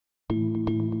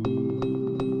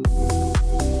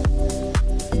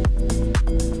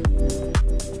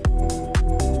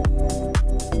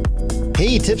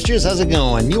Hey tipsters, how's it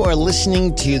going? You are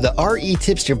listening to the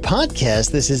REtipster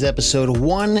podcast. This is episode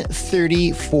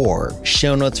 134.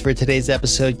 Show notes for today's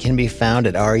episode can be found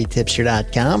at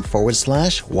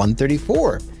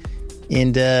retipster.com/134.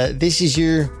 And this is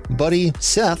your buddy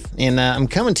Seth, and I'm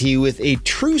coming to you with a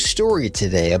true story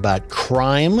today about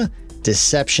crime,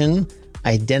 deception,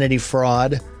 identity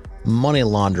fraud, money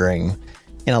laundering,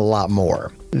 and a lot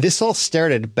more. This all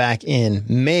started back in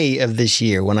May of this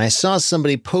year when I saw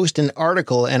somebody post an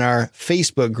article in our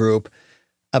Facebook group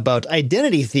about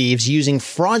identity thieves using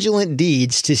fraudulent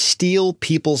deeds to steal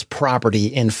people's property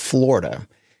in Florida.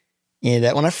 And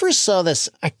when I first saw this,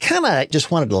 I kind of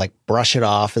just wanted to brush it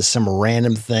off as some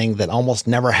random thing that almost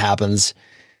never happens.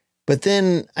 But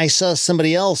then I saw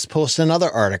somebody else post another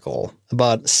article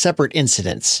about separate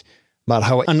incidents, about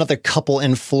how another couple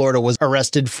in Florida was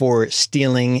arrested for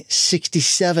stealing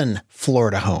 67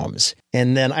 Florida homes.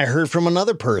 And then I heard from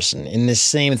another person in this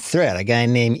same thread, a guy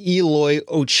named Eloy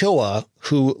Ochoa,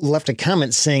 who left a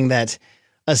comment saying that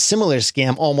a similar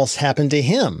scam almost happened to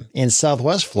him in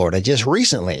Southwest Florida just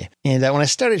recently. And when I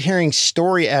started hearing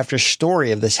story after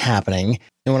story of this happening,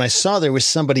 and when I saw there was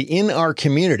somebody in our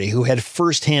community who had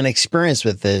firsthand experience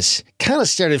with this, kind of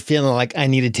started feeling like I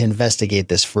needed to investigate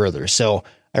this further. So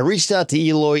I reached out to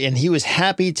Eloy, and he was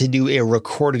happy to do a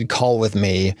recorded call with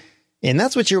me. And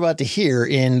that's what you're about to hear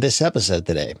in this episode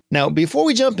today. Now, before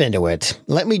we jump into it,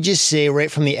 let me just say right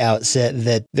from the outset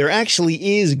that there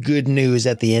actually is good news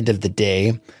at the end of the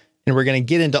day. And we're going to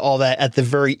get into all that at the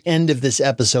very end of this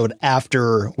episode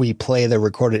after we play the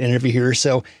recorded interview here.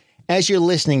 So as you're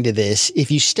listening to this, if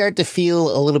you start to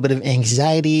feel a little bit of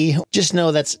anxiety, just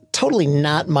know that's totally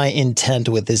not my intent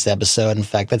with this episode. In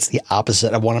fact, that's the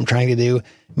opposite of what I'm trying to do.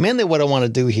 Mainly what I want to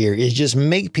do here is just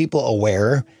make people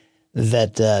aware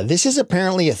that this is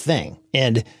apparently a thing.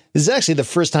 And this is actually the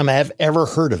first time I have ever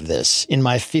heard of this in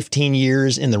my 15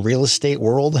 years in the real estate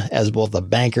world as both a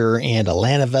banker and a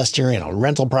land investor and a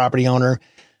rental property owner.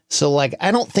 So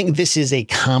I don't think this is a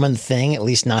common thing, at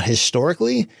least not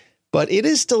historically, but it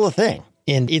is still a thing.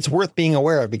 And it's worth being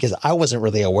aware of because I wasn't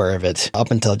really aware of it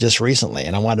up until just recently.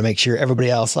 And I wanted to make sure everybody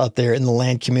else out there in the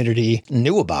land community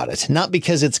knew about it. Not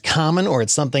because it's common or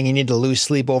it's something you need to lose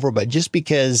sleep over, but just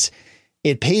because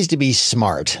it pays to be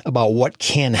smart about what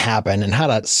can happen and how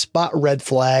to spot red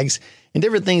flags and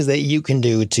different things that you can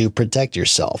do to protect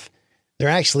yourself. There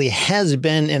actually has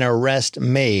been an arrest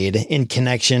made in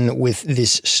connection with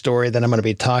this story that I'm going to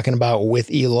be talking about with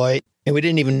Eloy. And we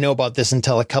didn't even know about this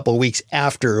until a couple of weeks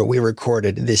after we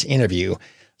recorded this interview.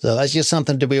 So that's just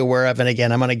something to be aware of. And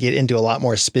again, I'm going to get into a lot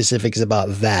more specifics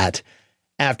about that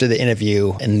after the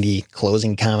interview and the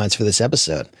closing comments for this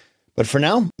episode. But for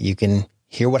now, you can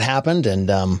hear what happened and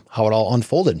how it all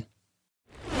unfolded.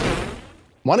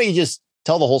 Why don't you just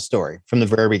tell the whole story from the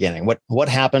very beginning? What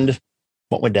happened?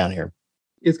 What went down here?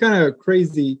 It's kind of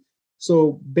crazy.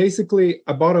 So basically,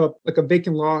 I bought a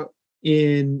vacant lot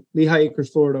in Lehigh Acres,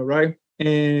 Florida, right?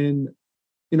 And,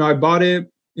 I bought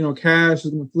it, cash,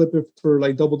 was going to flip it for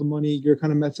double the money, your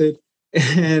kind of method.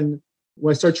 And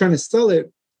when I start trying to sell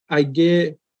it, I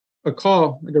get a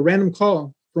call, a random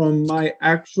call from my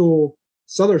actual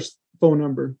seller's phone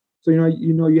number. So,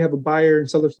 you have a buyer and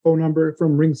seller's phone number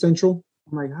from Ring Central.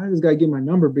 I'm like, how did this guy get my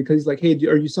number? Because he's like, hey,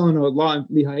 are you selling a lot in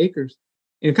Lehigh Acres?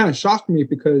 And it kind of shocked me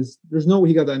because there's no way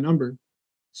he got that number.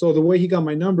 So the way he got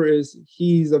my number is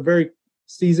he's a very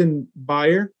seasoned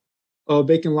buyer of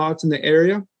vacant lots in the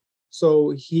area.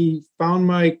 So he found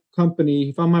my company,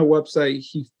 he found my website,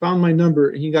 he found my number,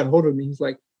 and he got a hold of me. He's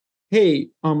like, hey,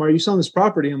 are you selling this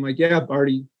property? I'm like, yeah, I've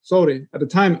already sold it. At the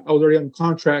time, I was already on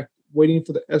contract waiting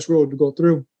for the escrow to go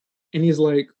through. And he's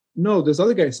like, no, this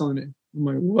other guy's selling it. I'm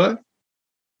like, what?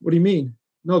 What do you mean?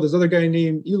 No, this other guy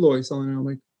named Eloy selling it. I'm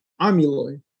like, I'm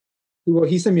Eloy. Well,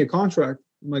 he sent me a contract.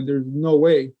 I'm like, there's no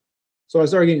way. So I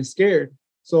started getting scared.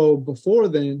 So before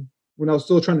then, when I was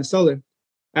still trying to sell it,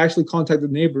 I actually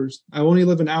contacted neighbors. I only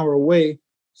live an hour away.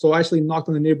 So I actually knocked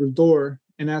on the neighbor's door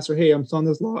and asked her, hey, I'm selling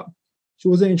this lot. She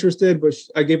wasn't interested, but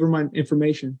I gave her my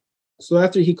information. So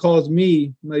after he calls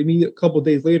me, a couple of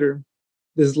days later,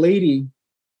 this lady,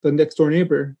 the next door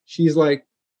neighbor, she's like,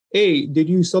 hey, did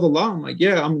you sell the lot? I'm like,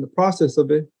 yeah, I'm in the process of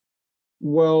it.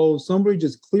 Well, somebody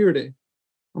just cleared it.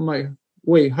 I'm like,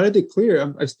 wait, how did they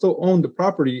clear? I still own the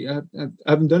property. I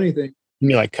haven't done anything. You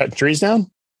mean cut trees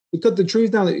down? They cut the trees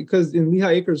down because in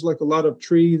Lehigh Acres, a lot of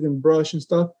trees and brush and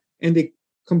stuff, and they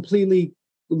completely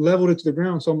leveled it to the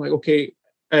ground. So I'm like, okay,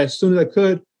 as soon as I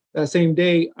could, that same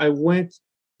day, I went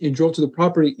and drove to the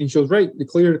property, and she was right. They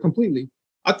cleared it completely.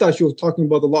 I thought she was talking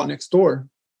about the lot next door.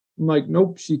 I'm like,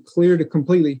 nope, she cleared it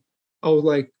completely. I was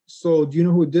like, so do you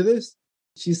know who did this?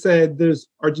 She said there's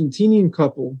Argentinian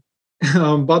couple,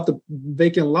 bought the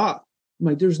vacant lot. I'm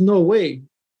like, there's no way.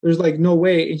 There's like no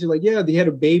way. And she's like, yeah, they had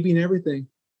a baby and everything.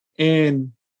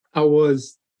 And I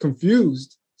was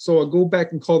confused. So I go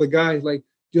back and call the guy, like,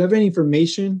 do you have any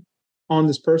information on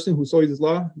this person who sold you this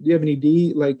lot? Do you have any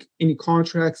deed, like any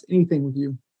contracts, anything with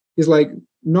you? He's like,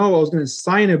 no, I was going to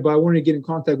sign it, but I wanted to get in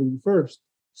contact with you first.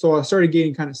 So I started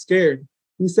getting kind of scared.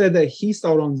 He said that he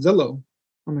saw it on Zillow.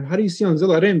 I'm like, how do you see on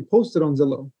Zillow? I didn't post it on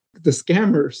Zillow. The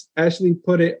scammers actually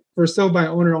put it for sale by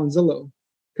owner on Zillow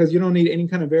because you don't need any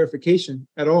kind of verification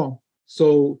at all.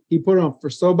 So he put it on for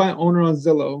sale by owner on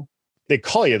Zillow. They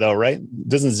call you though, right?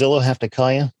 Doesn't Zillow have to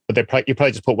call you? But you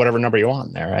probably just put whatever number you want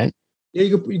in there, right? Yeah,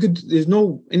 you could. There's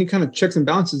no any kind of checks and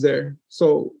balances there.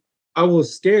 So I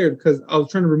was scared because I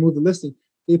was trying to remove the listing.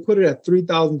 They put it at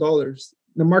 $3,000.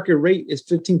 The market rate is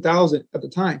 $15,000 at the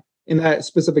time in that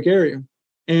specific area.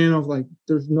 And I was like,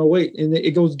 there's no way. And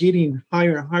it goes getting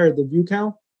higher and higher, the view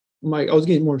count. I'm like, I was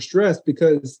getting more stressed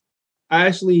because I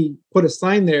actually put a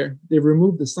sign there. They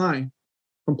removed the sign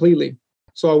completely.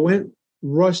 So I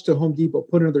rushed to Home Depot,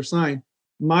 put another sign.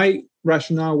 My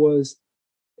rationale was,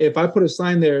 if I put a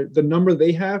sign there, the number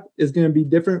they have is going to be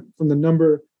different from the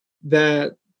number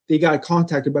that they got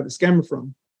contacted by the scammer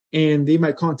from. And they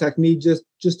might contact me just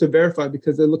to verify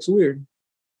because it looks weird.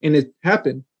 And it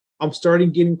happened. I'm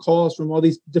starting getting calls from all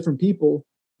these different people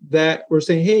that were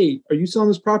saying, hey, are you selling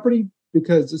this property?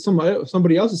 Because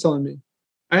somebody else is selling me.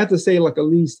 I have to say like at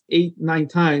least 8, 9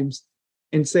 times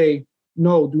and say,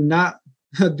 no, do not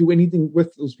do anything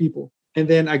with those people. And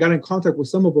then I got in contact with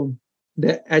some of them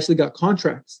that actually got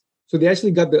contracts. So they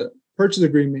actually got the purchase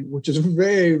agreement, which is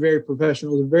very, very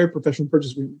professional. It was a very professional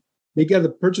purchase agreement. They got the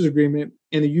purchase agreement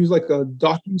and they use like a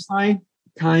DocuSign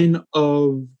kind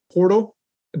of portal.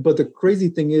 But the crazy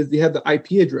thing is they have the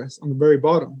IP address on the very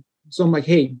bottom. So I'm like,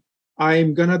 hey,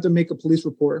 I'm going to have to make a police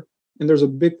report. And there's a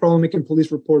big problem making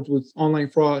police reports with online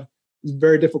fraud. It's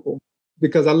very difficult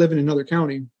because I live in another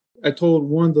county. I told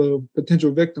one of the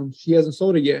potential victims, she hasn't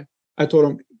sold it yet. I told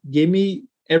him, give me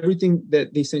everything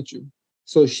that they sent you.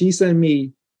 So she sent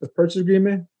me the purchase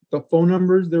agreement, the phone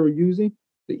numbers they were using,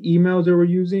 the emails they were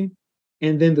using,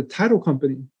 and then the title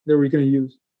company they were going to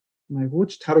use. I'm like,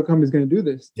 which title company is going to do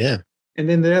this? Yeah. And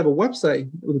then they have a website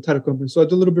with the title company. So I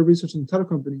did a little bit of research on the title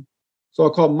company. So I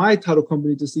called my title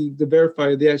company to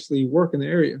verify they actually work in the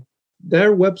area.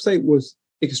 Their website was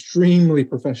extremely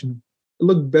professional. It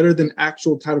looked better than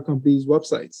actual title companies'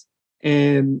 websites.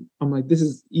 And I'm like, this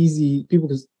is easy. People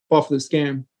can fall for the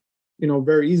scam,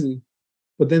 very easily.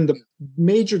 But then the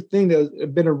major thing that has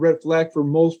been a red flag for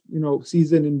most,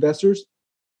 seasoned investors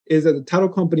is that the title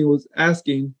company was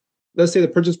asking, let's say the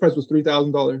purchase price was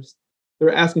 $3,000.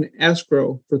 They're asking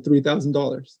escrow for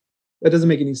 $3,000. That doesn't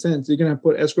make any sense. You're going to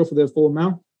put escrow for the full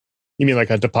amount. You mean like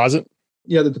a deposit?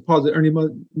 Yeah, the deposit,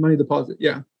 earning money deposit.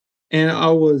 Yeah. And I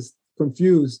was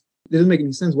confused. It doesn't make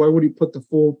any sense. Why would he put the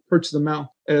full purchase amount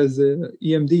as a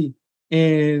EMD?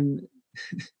 And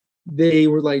they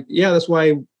were like, yeah, that's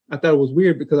why I thought it was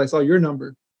weird because I saw your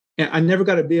number. And I never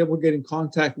got to be able to get in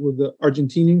contact with the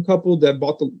Argentinian couple that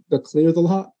bought the clear of the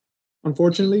lot,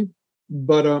 unfortunately.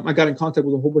 But I got in contact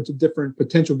with a whole bunch of different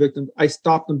potential victims. I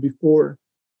stopped them before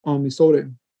they sold it.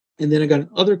 And then I got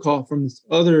another call from this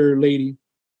other lady.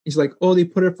 She's like, oh, they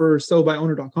put it for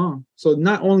sellbyowner.com. So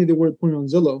not only they were putting it on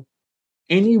Zillow,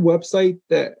 any website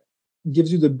that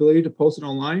gives you the ability to post it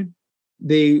online,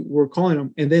 they were calling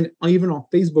them. And then even on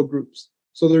Facebook groups.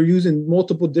 So they're using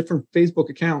multiple different Facebook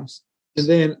accounts. And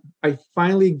then I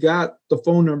finally got the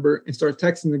phone number and started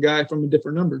texting the guy from a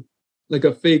different number, like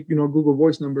a fake, Google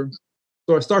Voice number.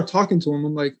 So I start talking to him.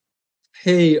 I'm like,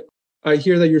 hey, I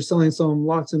hear that you're selling some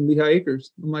lots in Lehigh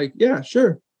Acres. I'm like, yeah,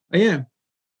 sure, I am.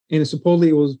 And supposedly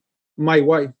it was my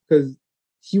wife because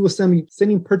he was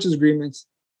sending purchase agreements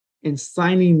and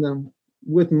signing them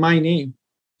with my name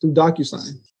through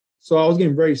DocuSign. So I was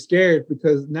getting very scared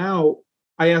because now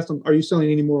I asked him, are you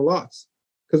selling any more lots?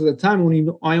 Because at the time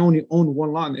I only owned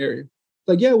one lot in the area.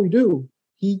 Like, yeah, we do.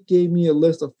 He gave me a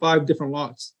list of 5 different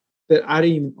lots that I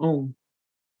didn't even own.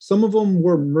 Some of them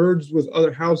were merged with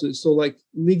other houses. So like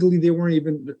legally, they weren't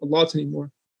even lots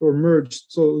anymore. They were merged.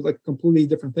 So it was like a completely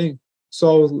different thing. So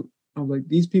I was like,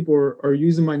 these people are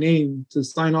using my name to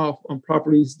sign off on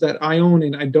properties that I own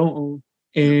and I don't own.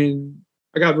 And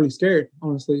I got really scared,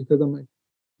 honestly, because I'm like,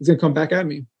 it's going to come back at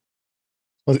me.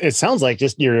 Well, it sounds like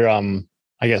just your,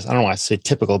 I guess, I don't want to say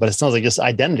typical, but it sounds like just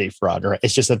identity fraud, right?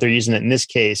 It's just that they're using it in this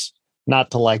case, not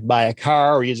to like buy a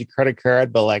car or use a credit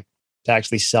card, but like to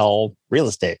actually sell real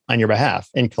estate on your behalf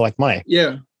and collect money.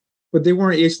 Yeah. But they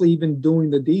weren't actually even doing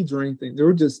the deeds or anything. They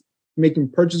were just making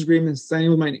purchase agreements,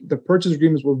 signing with the purchase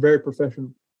agreements were very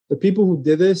professional. The people who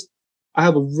did this, I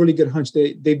have a really good hunch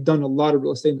they've done a lot of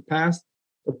real estate in the past.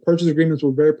 The purchase agreements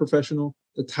were very professional.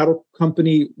 The title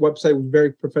company website was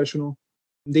very professional.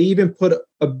 They even put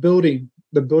a building,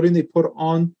 the building they put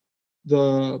on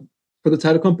for the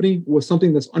title company was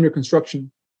something that's under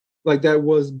construction, like that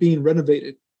was being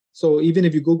renovated. So even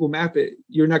if you Google map it,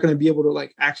 you're not going to be able to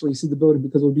like actually see the building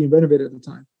because it was being renovated at the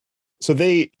time. So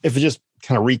if we just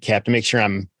kind of recap to make sure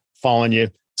I'm following you.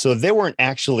 So they weren't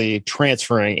actually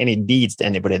transferring any deeds to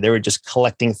anybody. They were just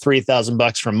collecting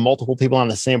 $3,000 from multiple people on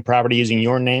the same property using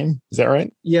your name. Is that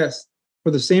right? Yes.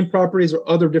 For the same properties or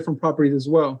other different properties as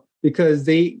well, because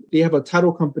they have a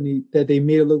title company that they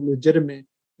made it look legitimate,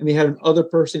 and they had another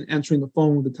person answering the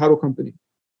phone with the title company.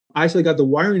 I actually got the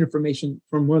wiring information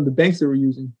from one of the banks they were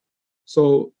using.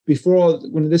 So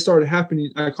when this started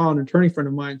happening, I called an attorney friend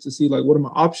of mine to see like, what are my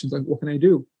options? Like, what can I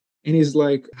do? And he's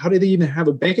like, how do they even have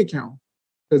a bank account?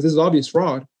 Because this is obvious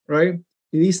fraud, right? And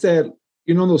he said,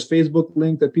 those Facebook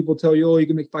links that people tell you, oh, you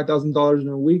can make $5,000 in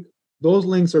a week. Those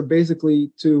links are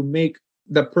basically to make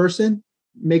the person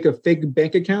make a fake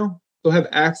bank account. They'll have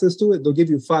access to it. They'll give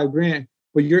you $5,000,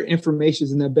 but your information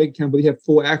is in that bank account, but they have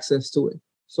full access to it.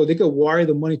 So they could wire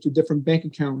the money to different bank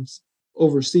accounts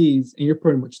overseas, and you're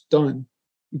pretty much done.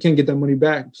 You can't get that money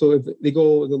back. So if the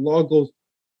law goes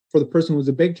for the person who's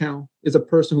a bank account is a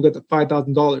person who got the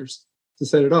 $5,000 to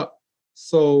set it up.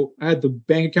 So I had the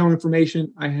bank account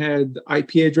information. I had the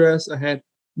IP address. I had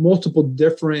multiple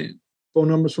different phone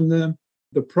numbers from them.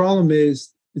 The problem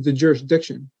is the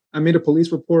jurisdiction. I made a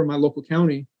police report in my local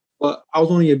county, but I was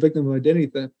only a victim of identity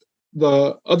theft.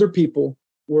 The other people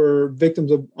were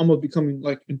victims of almost becoming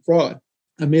like in fraud.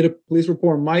 I made a police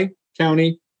report in my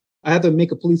county. I had to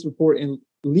make a police report in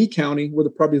Lee County where the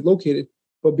property is located.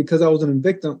 But because I wasn't a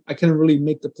victim, I couldn't really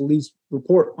make the police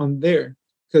report on there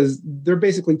because they're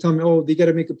basically telling me, oh, they got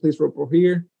to make a police report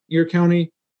here, your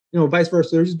county, vice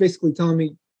versa. They're just basically telling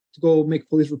me to go make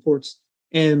police reports.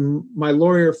 And my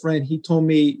lawyer friend, he told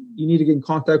me, you need to get in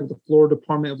contact with the Florida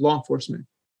Department of Law Enforcement.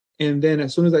 And then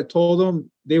as soon as I told them,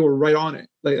 they were right on it.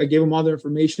 Like I gave them all their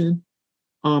information.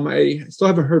 I still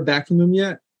haven't heard back from them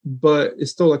yet, but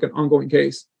it's still like an ongoing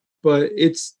case. But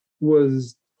it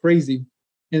was crazy.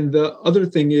 And the other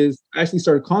thing is I actually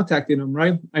started contacting them,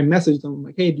 right? I messaged them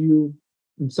like, hey,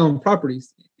 I'm selling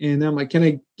properties. And I'm like, can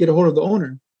I get a hold of the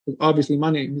owner? Obviously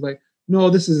my name. He's like, no,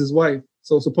 this is his wife.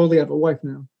 So supposedly I have a wife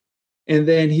now. And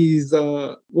then he's,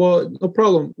 well, no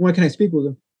problem. When can I speak with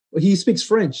him? Well, he speaks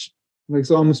French. Like,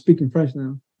 so I'm speaking French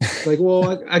now. Like,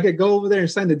 well, I could go over there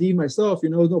and sign the deed myself.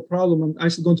 No problem. I'm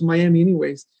actually going to Miami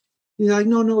anyways. He's like,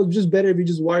 no, it's just better if you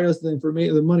just wire us the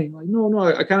information, the money. I'm like, no,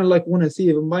 I kind of like want to see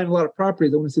if I'm buying a lot of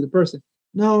properties. I want to see the person.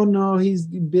 No, he's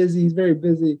busy. He's very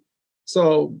busy.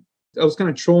 So I was kind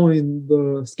of trolling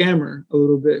the scammer a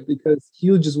little bit because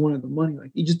he just wanted the money.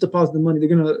 Like, he just deposit the money.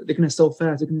 They're gonna sell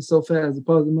fast. They're gonna sell fast.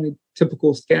 Deposit the money.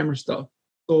 Typical scammer stuff.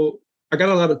 So I got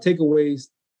a lot of takeaways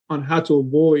on how to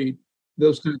avoid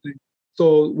those kind of things.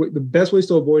 So the best ways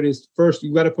to avoid is first,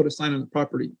 you got to put a sign on the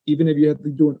property. Even if you have to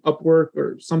do an Upwork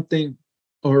or something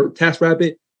or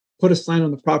TaskRabbit, put a sign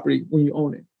on the property when you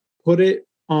own it. Put it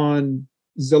on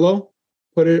Zillow,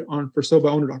 put it on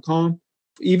forsalebyowner.com.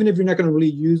 Even if you're not going to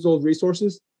really use those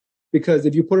resources, because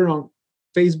if you put it on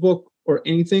Facebook or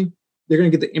anything, they're going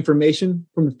to get the information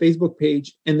from the Facebook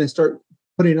page and then start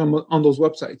putting it on those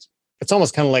websites. It's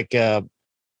almost kind of like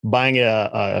buying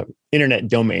a internet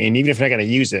domain. Even if you're not going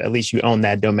to use it, at least you own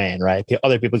that domain, right?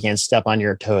 Other people can't step on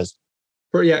your toes.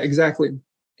 Yeah, exactly.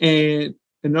 And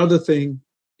another thing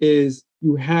is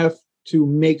you have to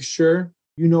make sure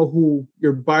you know who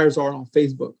your buyers are on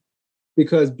Facebook.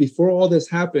 Because before all this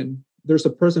happened, there's a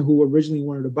person who originally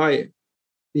wanted to buy it.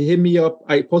 They hit me up.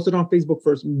 I posted on Facebook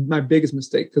first, my biggest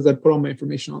mistake, because I put all my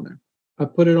information on there. I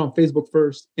put it on Facebook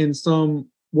first, and some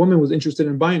woman was interested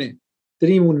in buying it.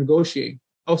 Didn't even want to negotiate.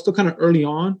 I was still kind of early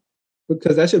on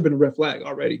because that should have been a red flag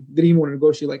already. Didn't even want to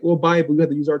negotiate. Like, we'll buy it, but we have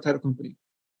to use our title company.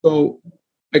 So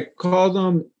I called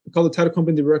them, called the title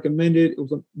company they recommended. It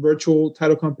was a virtual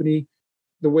title company.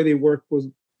 The way they work was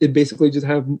it basically just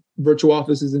have virtual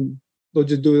offices and they'll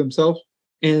just do it themselves.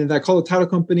 And I called the title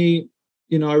company,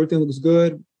 everything looks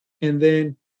good. And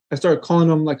then I started calling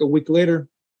them like a week later,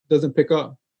 doesn't pick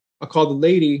up. I called the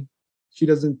lady, she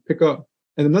doesn't pick up.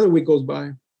 And another week goes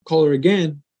by, call her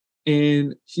again.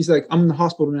 And she's like, I'm in the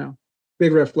hospital now.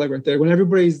 Big red flag right there. When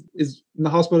everybody is in the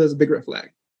hospital, there's a big red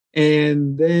flag.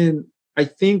 And then I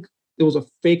think it was a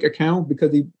fake account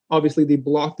because they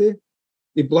blocked it.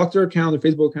 They blocked their account,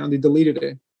 their Facebook account, they deleted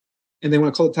it. And then when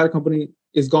I called the title company,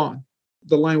 it's gone.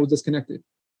 The line was disconnected.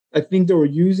 I think they were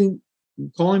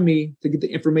calling me to get the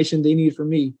information they needed from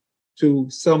me to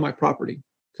sell my property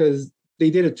because they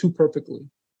did it too perfectly.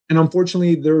 And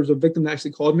unfortunately, there was a victim that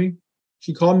actually called me.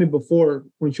 She called me before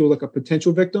when she was like a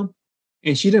potential victim,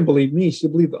 and she didn't believe me. She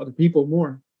believed the other people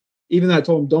more. Even though I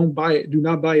told them, don't buy it. Do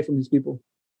not buy it from these people.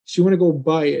 She want to go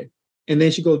buy it. And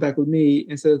then she goes back with me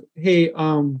and says, hey,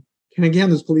 can I get on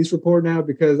this police report now?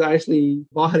 Because I actually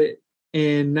bought it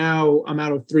and now I'm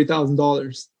out of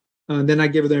 $3,000. Then I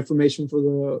gave her the information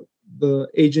for the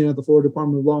agent at the Florida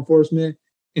Department of Law Enforcement.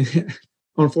 And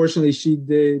unfortunately, she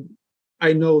did.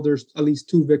 I know there's at least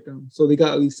 2 victims. So they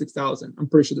got at least 6,000. I'm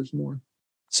pretty sure there's more.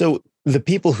 So the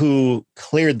people who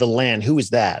cleared the land, who was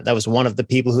that? That was one of the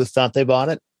people who thought they bought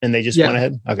it and they just went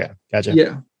ahead? Okay, gotcha.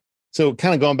 Yeah. So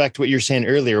kind of going back to what you were saying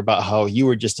earlier about how you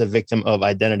were just a victim of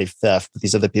identity theft, but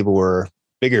these other people were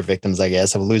bigger victims, I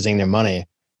guess, of losing their money.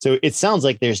 So it sounds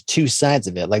like there's 2 sides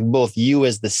of it. Like both you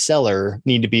as the seller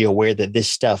need to be aware that this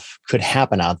stuff could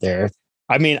happen out there.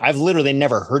 I mean, I've literally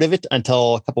never heard of it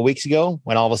until a couple of weeks ago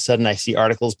when all of a sudden I see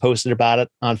articles posted about it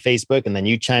on Facebook. And then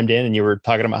you chimed in and you were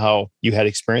talking about how you had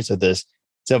experience with this.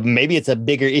 So maybe it's a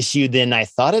bigger issue than I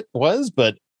thought it was,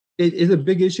 but it is a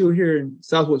big issue here in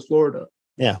Southwest Florida.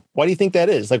 Yeah. Why do you think that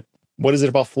is? Like, what is it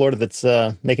about Florida that's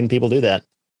making people do that?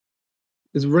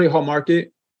 It's a really hot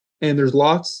market and there's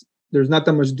lots. There's not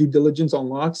that much due diligence on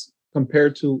lots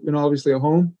compared to, obviously a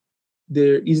home.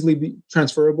 They're easily be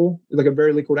transferable. It's like a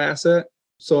very liquid asset.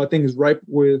 So I think it's ripe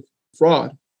with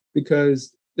fraud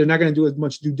because they're not going to do as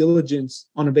much due diligence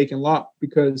on a vacant lot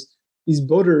because these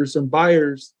builders and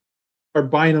buyers are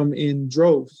buying them in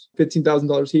droves,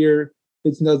 $15,000 here,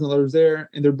 $15,000 there,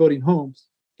 and they're building homes.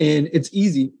 And it's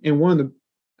easy. And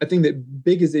I think the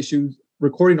biggest issues,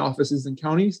 recording offices in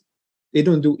counties, they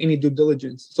don't do any due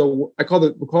diligence. So I call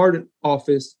it recording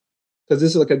office because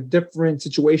this is like a different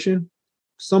situation.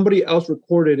 Somebody else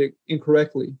recorded it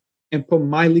incorrectly and put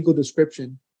my legal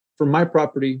description for my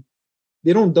property.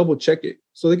 They don't double check it.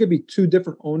 So there could be 2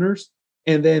 different owners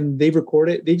and then they record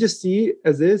it. They just see it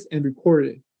as is and record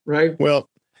it, right? Well,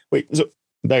 wait, so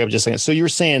back up just a second. So you were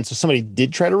saying, so somebody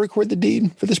did try to record the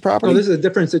deed for this property? No, this is a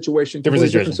different situation.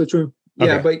 Different situation.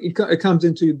 Yeah, okay. But it comes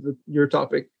into your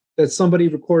topic that somebody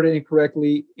recorded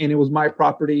incorrectly and it was my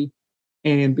property.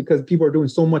 And because people are doing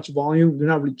so much volume, they're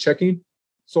not really checking.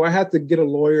 So I had to get a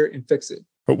lawyer and fix it.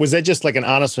 But was that just like an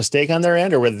honest mistake on their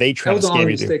end or were they trying to scam you? That was an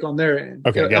honest mistake on their end.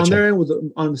 Okay, gotcha. On their end was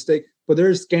an honest mistake. But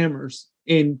there's scammers.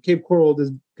 In Cape Coral,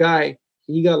 this guy,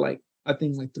 he got I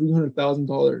think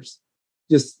 $300,000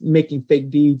 just making fake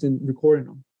deeds and recording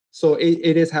them. So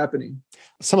it is happening.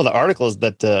 Some of the articles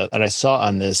that I saw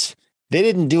on this, they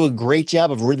didn't do a great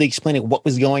job of really explaining what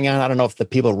was going on. I don't know if the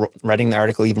people writing the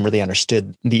article even really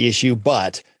understood the issue,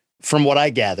 but from what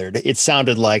I gathered, it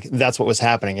sounded like that's what was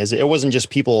happening. It wasn't just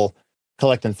people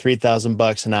collecting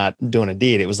 $3,000 and not doing a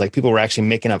deed. It was like people were actually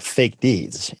making up fake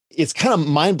deeds. It's kind of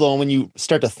mind blowing when you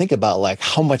start to think about like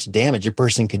how much damage a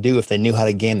person could do if they knew how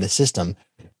to game the system.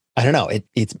 I don't know.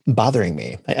 It's bothering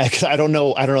me. I don't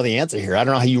know the answer here. I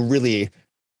don't know how you really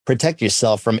protect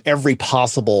yourself from every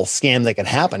possible scam that could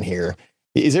happen here.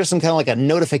 Is there some kind of like a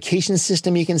notification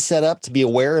system you can set up to be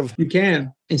aware of? You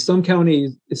can. In some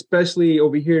counties, especially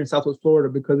over here in Southwest Florida,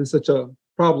 because it's such a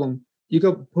problem, you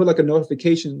could put like a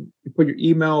notification. You put your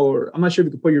email, or I'm not sure if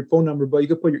you could put your phone number, but you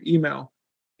could put your email.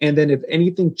 And then if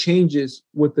anything changes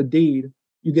with the deed,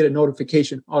 you get a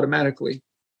notification automatically,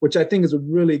 which I think is a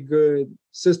really good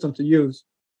system to use.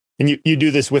 And you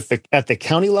do this at the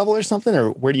county level or something,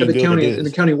 or where do you go? In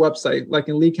the county website, like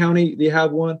in Lee County, they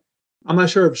have one. I'm not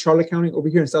sure if Charlotte County over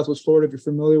here in Southwest Florida, if you're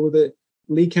familiar with it.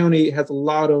 Lee County has a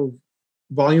lot of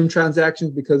volume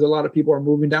transactions because a lot of people are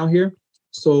moving down here.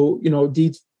 So,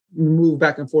 deeds move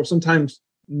back and forth, sometimes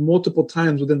multiple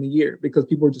times within the year because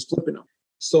people are just flipping them.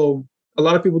 So a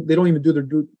lot of people, they don't even do their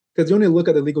due because they only look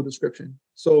at the legal description.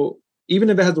 So even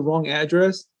if it has the wrong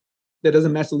address that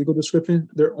doesn't match the legal description,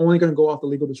 they're only going to go off the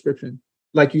legal description.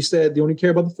 Like you said, they only care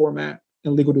about the format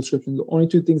and legal description. The only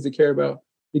 2 things they care about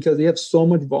because they have so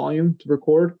much volume to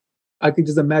record. I could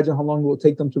just imagine how long it will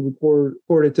take them to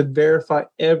record it to verify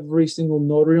every single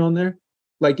notary on there,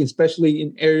 like especially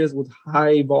in areas with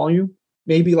high volume,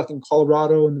 maybe like in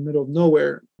Colorado in the middle of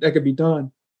nowhere, that could be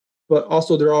done. But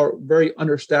also they are very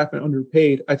understaffed and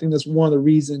underpaid. I think that's one of the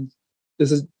reasons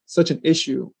this is such an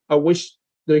issue. I wish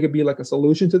there could be like a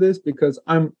solution to this because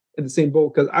I'm in the same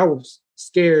boat because I was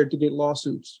scared to get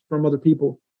lawsuits from other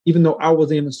people, even though I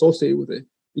wasn't even associated with it.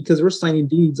 Because we're signing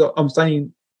deeds, I'm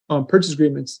signing purchase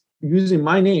agreements using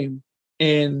my name.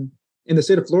 And in the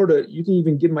state of Florida, you can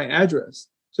even give my address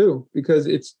too, because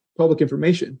it's public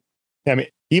information. I mean,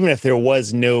 even if there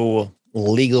was no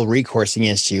legal recourse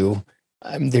against you,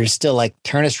 there's still like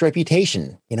tarnished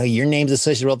reputation. Your name's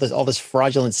associated with all this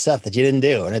fraudulent stuff that you didn't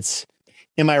do. And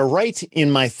am I right in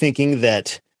my thinking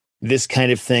that this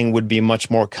kind of thing would be much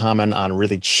more common on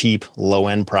really cheap,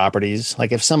 low-end properties.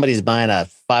 Like if somebody's buying a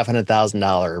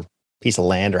 $500,000 piece of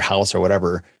land or house or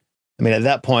whatever, I mean, at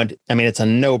that point, I mean, it's a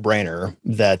no-brainer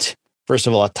that, first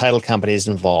of all, a title company is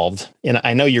involved. And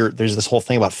I know there's this whole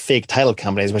thing about fake title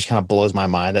companies, which kind of blows my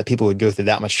mind that people would go through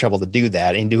that much trouble to do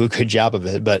that and do a good job of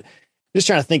it. But just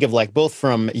trying to think of like both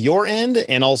from your end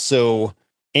and also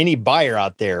any buyer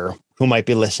out there who might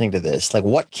be listening to this, like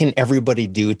what can everybody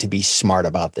do to be smart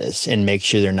about this and make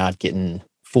sure they're not getting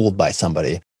fooled by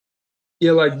somebody?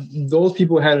 Yeah, like those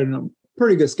people had a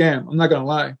pretty good scam. I'm not going to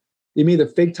lie. They made a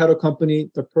fake title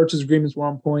company. The purchase agreements were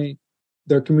on point.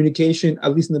 Their communication,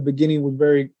 at least in the beginning, was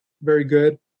very, very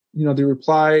good. You know, the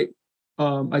reply,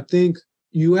 I think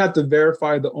you have to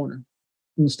verify the owner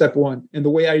in step one. And the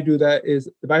way I do that is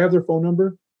if I have their phone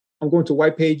number, I'm going to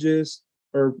white pages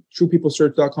or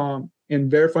truepeoplesearch.com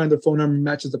and verifying their phone number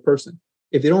matches the person.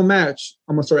 If they don't match,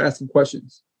 I'm going to start asking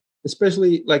questions,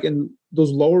 especially like in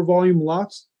those lower volume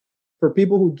lots. For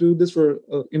people who do this for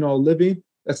a living,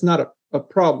 that's not a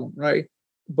problem, right?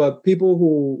 But people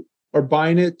who are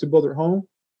buying it to build their home,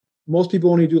 most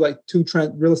people only do like two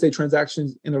real estate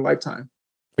transactions in their lifetime.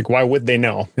 Like, why would they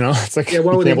know? You know, it's like, yeah,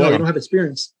 why would they know? You don't have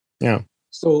experience. Yeah.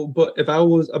 So, but if I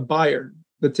was a buyer,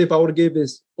 the tip I would give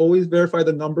is always verify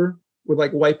the number with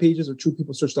like white pages or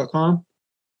truepeoplesearch.com.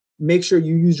 Make sure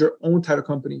you use your own title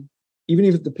company, even if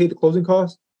you have to pay the closing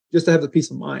costs, just to have the peace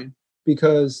of mind,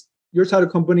 because your title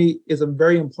company is a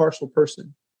very impartial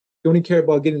person. They only care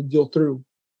about getting the deal through.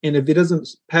 And if it doesn't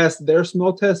pass their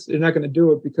smell test, they're not going to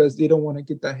do it because they don't want to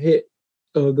get that hit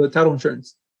of the title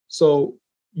insurance. So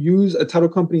use a title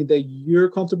company that you're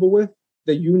comfortable with,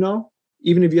 that you know,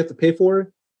 even if you have to pay for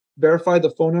it. Verify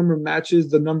the phone number matches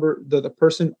the number, the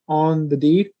person on the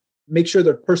deed. Make sure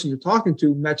the person you're talking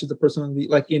to matches the person on the deed.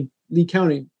 Like in Lee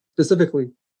County specifically,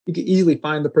 you can easily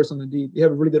find the person on the deed. They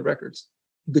have really good records.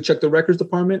 You could check the records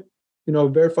department,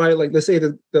 verify, like, let's say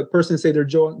the person say they're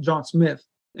John Smith,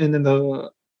 and then the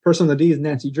person on the deed is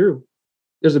Nancy Drew.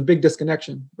 There's a big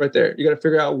disconnection right there. You got to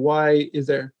figure out why is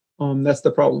there. That's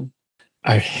the problem.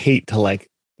 I hate to like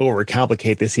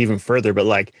overcomplicate this even further, but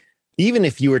like, even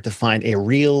if you were to find a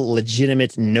real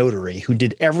legitimate notary who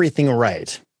did everything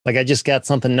right, like I just got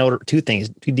two deeds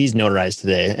notarized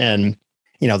today. And,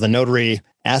 the notary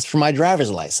asked for my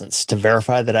driver's license to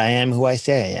verify that I am who I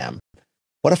say I am.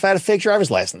 What if I had a fake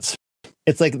driver's license?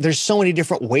 It's like, there's so many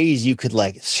different ways you could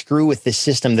like screw with this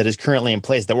system that is currently in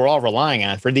place that we're all relying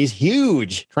on for these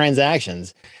huge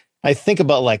transactions. I think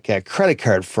about like a credit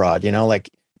card fraud, like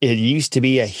it used to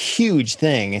be a huge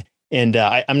thing. And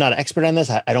I'm not an expert on this.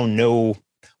 I don't know.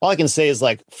 All I can say is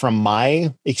like from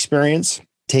my experience,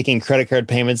 taking credit card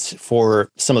payments for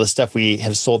some of the stuff we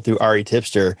have sold through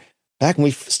REtipster, back when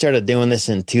we started doing this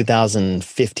in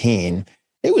 2015,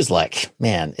 it was like,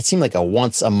 man, it seemed like a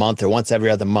once a month or once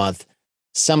every other month,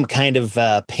 some kind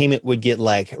of payment would get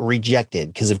like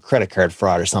rejected because of credit card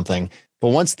fraud or something. But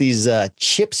once these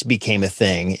chips became a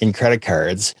thing in credit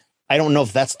cards, I don't know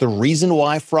if that's the reason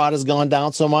why fraud has gone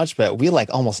down so much, but we like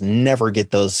almost never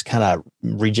get those kind of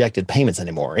rejected payments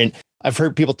anymore. And I've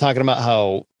heard people talking about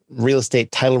how real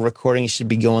estate title recording should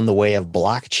be going the way of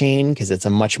blockchain because it's a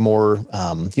much more,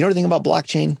 do you know anything about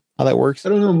blockchain, how that works? I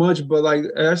don't know much, but like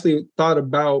I actually thought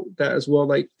about that as well.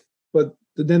 Like, but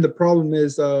then the problem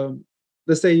is,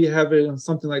 let's say you have it on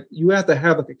something like you have to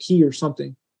have like a key or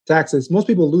something to access. Most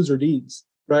people lose their deeds,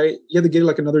 right? You have to get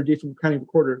like another deed from the county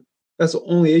recorder. That's the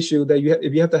only issue that you have.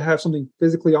 If you have to have something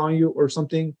physically on you or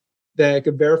something that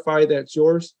could verify that it's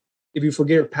yours. If you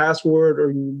forget your password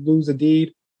or you lose a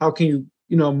deed, how can you,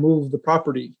 move the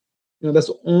property? That's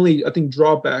the only, I think,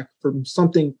 drawback from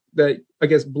something that I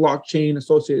guess blockchain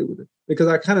associated with it. Because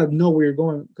I kind of know where you're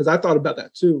going because I thought about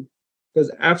that too.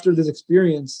 Because after this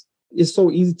experience, it's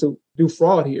so easy to do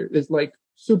fraud here. It's like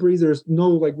super easy. There's no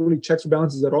like really checks or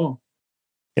balances at all.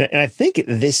 And I think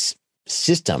this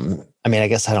system, I mean, I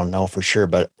guess I don't know for sure,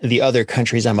 but the other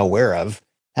countries I'm aware of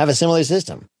have a similar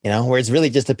system, where it's really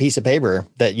just a piece of paper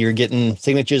that you're getting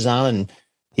signatures on and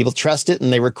people trust it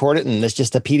and they record it and it's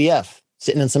just a PDF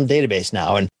sitting in some database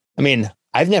now. And I mean,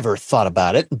 I've never thought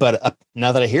about it, but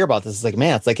now that I hear about this, it's like,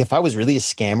 man, it's like if I was really a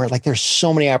scammer, like there's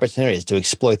so many opportunities to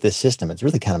exploit this system. It's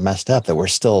really kind of messed up that we're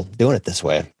still doing it this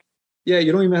way. Yeah,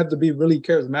 you don't even have to be really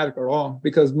charismatic at all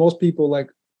because most people like,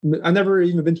 I've never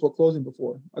even been to a closing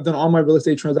before. I've done all my real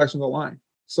estate transactions online.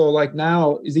 So like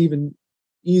now is even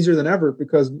easier than ever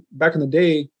because back in the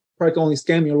day, probably could only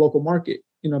scam your local market,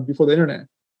 before the internet.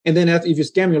 And then if you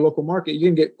scam your local market, you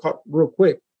can get caught real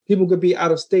quick. People could be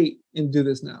out of state and do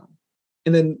this now.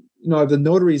 And then, if the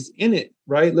notary's in it,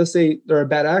 right? Let's say they're a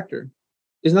bad actor.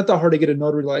 It's not that hard to get a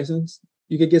notary license.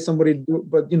 You could get somebody to do it,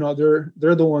 but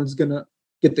they're the ones gonna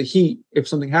get the heat if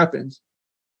something happens.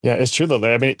 Yeah, it's true though.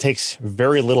 I mean, it takes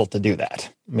very little to do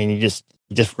that. I mean, you just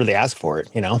really ask for it,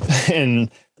 and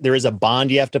there is a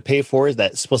bond you have to pay for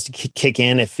that's supposed to kick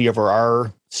in if you ever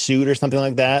are sued or something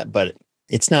like that. But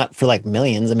it's not for like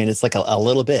millions. I mean, it's like a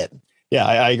little bit. Yeah,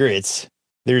 I agree.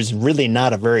 There's really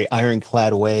not a very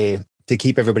ironclad way to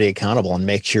keep everybody accountable and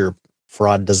make sure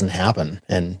fraud doesn't happen.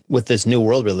 And with this new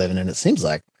world we're living in, it seems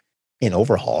like an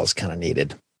overhaul is kind of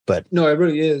needed. But no, it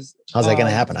really is. How's that going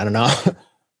to happen? I don't know.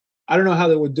 I don't know how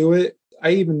they would do it.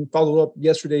 I even followed up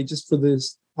yesterday just for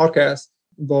this podcast,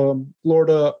 the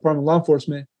Florida Department of Law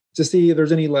Enforcement, to see if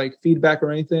there's any like feedback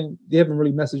or anything. They haven't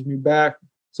really messaged me back.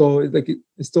 So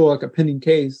it's still like a pending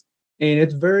case. And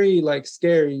it's very like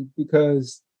scary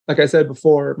because, like I said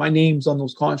before, my name's on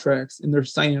those contracts and they're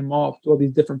signing them off to all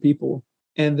these different people.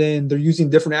 And then they're using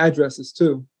different addresses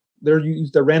too. They're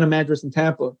used a random address in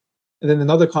Tampa. And then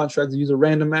another contract, they use a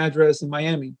random address in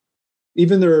Miami.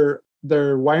 Even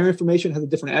their wire information has a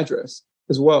different address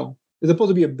as well. It's supposed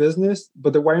to be a business,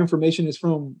 but the wire information is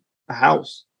from a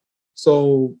house.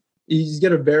 So you just got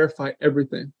to verify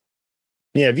everything.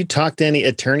 Yeah. Have you talked to any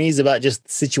attorneys about just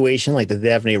the situation? Like, did they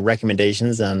have any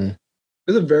recommendations on?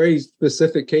 It's a very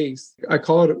specific case. I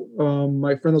called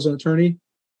my friend who's an attorney,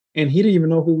 and he didn't even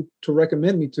know who to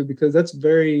recommend me to, because that's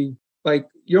very, like,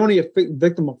 you're only a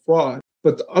victim of fraud,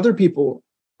 but the other people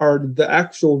are the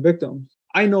actual victims.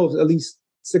 I know of at least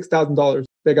 $6,000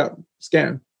 that got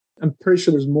scammed. I'm pretty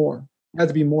sure there's more. It had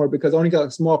to be more because I only got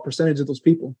a small percentage of those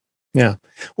people. Yeah.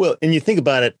 Well, and you think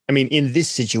about it, I mean, in this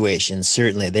situation,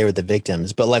 certainly they were the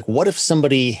victims, but like, what if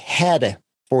somebody had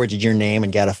forged your name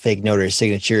and got a fake notary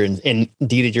signature and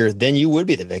deeded then you would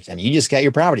be the victim. You just got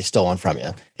your property stolen from you.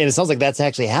 And it sounds like that's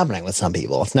actually happening with some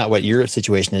people. It's not what your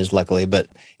situation is, luckily, but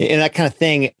in that kind of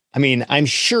thing, I mean, I'm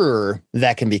sure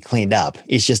that can be cleaned up.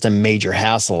 It's just a major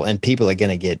hassle and people are going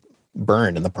to get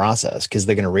burned in the process because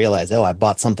they're going to realize, oh, I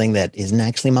bought something that isn't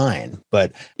actually mine.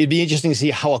 But it'd be interesting to see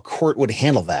how a court would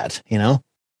handle that,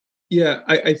 Yeah,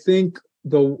 I think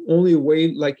the only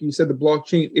way, like you said, the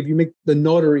blockchain, if you make the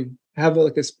notary have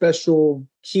a special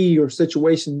key or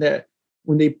situation that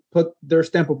when they put their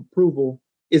stamp of approval,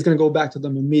 is going to go back to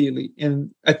them immediately. And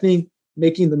I think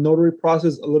making the notary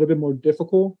process a little bit more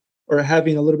difficult or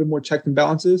having a little bit more checks and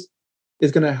balances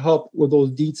is going to help with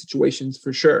those deed situations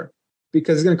for sure,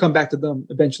 because it's going to come back to them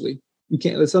eventually.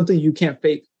 It's something you can't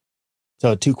fake.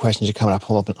 So 2 questions are coming up.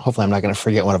 Hopefully I'm not going to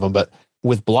forget one of them, but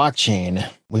with blockchain,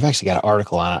 we've actually got an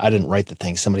article on it. I didn't write the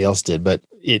thing, somebody else did, but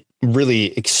it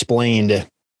really explained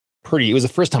it was the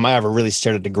first time I ever really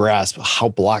started to grasp how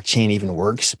blockchain even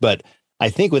works. But I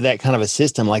think with that kind of a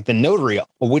system, like the notary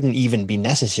wouldn't even be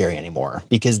necessary anymore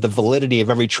because the validity of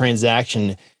every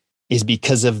transaction is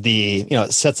because of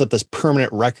it sets up this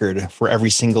permanent record for every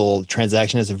single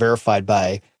transaction is verified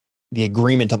by the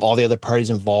agreement of all the other parties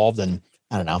involved. And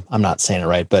I don't know, I'm not saying it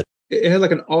right, but it has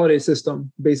like an audit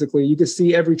system. Basically, you can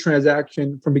see every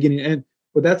transaction from beginning to end,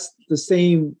 but that's the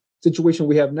same situation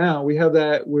we have now. We have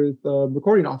that with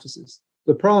recording offices.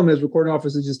 The problem is recording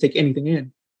offices just take anything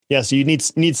in. Yeah. So you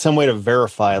need some way to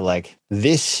verify like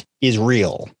this is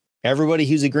real. Everybody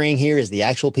who's agreeing here is the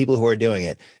actual people who are doing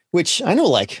it, which I know,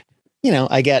 like,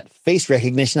 I got face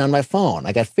recognition on my phone.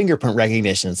 I got fingerprint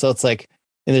recognition. So it's like,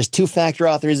 and there's 2-factor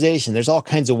authorization. There's all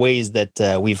kinds of ways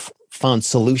that we've found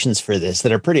solutions for this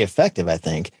that are pretty effective, I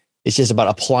think. It's just about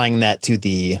applying that to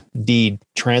the deed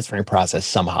transferring process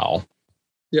somehow.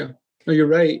 Yeah, no, you're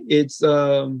right. It's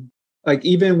like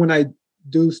even when I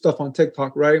do stuff on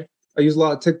TikTok, right? I use a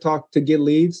lot of TikTok to get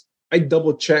leads. I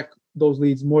double check those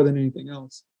leads more than anything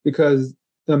else because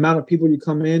the amount of people you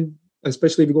come in,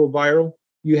 especially if you go viral,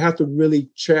 you have to really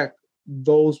check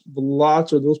those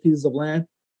lots or those pieces of land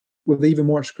with even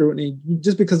more scrutiny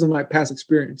just because of my past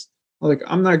experience. Like,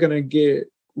 I'm not going to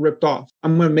get ripped off.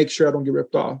 I'm going to make sure I don't get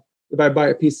ripped off. If I buy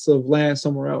a piece of land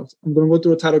somewhere else, I'm going to go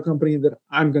through a title company that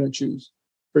I'm going to choose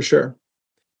for sure.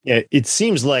 Yeah, it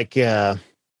seems like I'm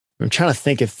trying to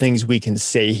think of things we can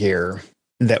say here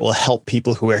that will help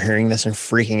people who are hearing this and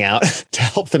freaking out to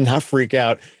help them not freak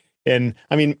out. And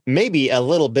I mean, maybe a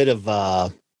little bit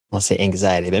of let's say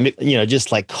anxiety, but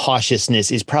just like cautiousness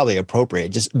is probably appropriate.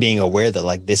 Just being aware that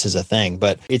like this is a thing.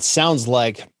 But it sounds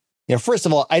like, first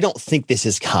of all, I don't think this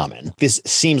is common. This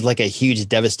seems like a huge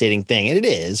devastating thing. And it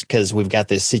is because we've got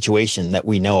this situation that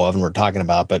we know of and we're talking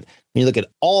about. But when you look at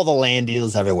all the land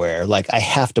deals everywhere, like I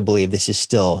have to believe this is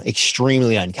still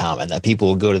extremely uncommon that people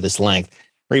will go to this length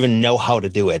or even know how to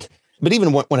do it. But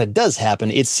even when it does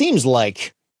happen, it seems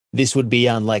like this would be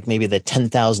on like maybe the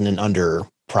 10,000 and under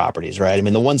properties, right? I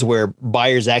mean, the ones where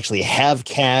buyers actually have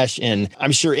cash, and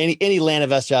I'm sure any land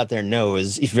investor out there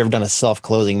knows, if you've ever done a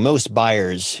self-closing, most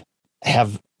buyers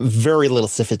have very little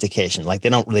sophistication. Like they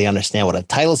don't really understand what a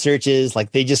title search is.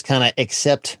 Like they just kind of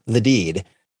accept the deed,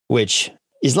 which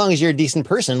as long as you're a decent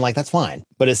person, like that's fine.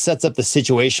 But it sets up the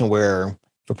situation where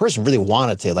if a person really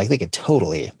wanted to, like they could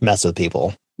totally mess with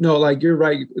people. No, like you're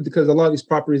right, because a lot of these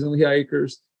properties in Lehigh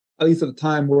Acres, at least at the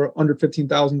time, were under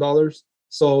 $15,000.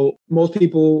 So most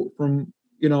people from,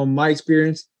 my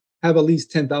experience have at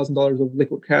least $10,000 of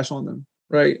liquid cash on them,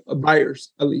 right?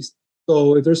 Buyers, at least.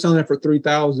 So if they're selling it for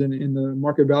 $3,000 and the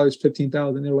market value is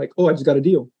 $15,000, they're like, oh, I just got a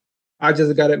deal. I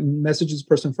just got to message this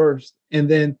person first. And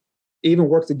then it even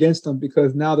works against them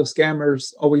because now the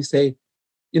scammers always say,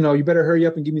 you better hurry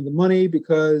up and give me the money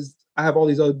because I have all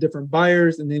these other different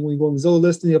buyers. And then when you go on the Zillow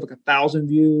listing, you have like 1,000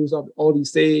 views of all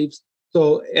these saves.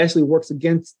 So it actually works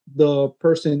against the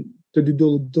person to do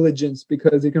due diligence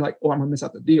because they can like, oh, I'm gonna miss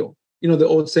out the deal. The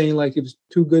old saying, like, if it's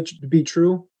too good to be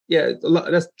true. Yeah,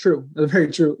 that's true. That's very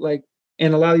true. Like,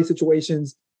 and a lot of these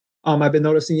situations I've been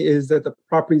noticing is that the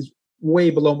property's way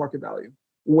below market value,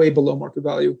 way below market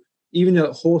value. Even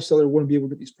a wholesaler wouldn't be able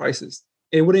to get these prices.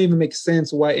 It wouldn't even make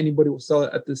sense why anybody would sell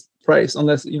it at this price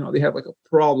unless, they have like a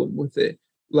problem with it,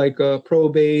 like a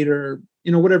probate or,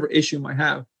 whatever issue you might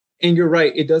have. And you're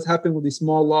right. It does happen with these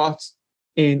small lots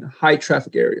in high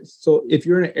traffic areas. So if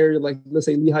you're in an area like, let's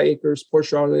say, Lehigh Acres, Port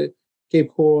Charlotte,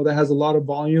 Cape Coral, that has a lot of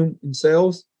volume in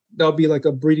sales, that'll be like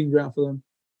a breeding ground for them.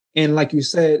 And like you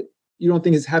said, you don't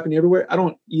think it's happening everywhere. I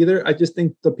don't either. I just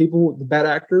think the people, the bad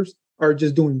actors, are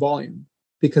just doing volume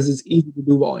because it's easy to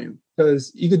do volume.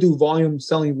 Because you could do volume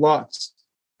selling lots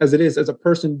as it is, as a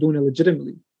person doing it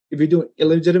legitimately. If you're doing it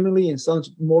illegitimately and selling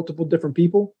to multiple different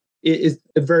people, it is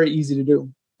very easy to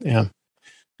do. Yeah.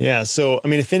 Yeah. So, I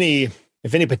mean, if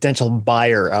any potential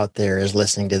buyer out there is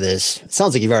listening to this, it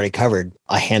sounds like you've already covered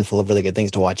a handful of really good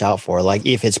things to watch out for. Like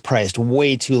if it's priced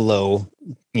way too low,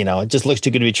 it just looks too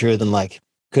good to be true, then like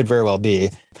could very well be.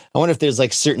 I wonder if there's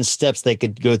like certain steps they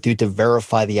could go through to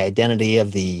verify the identity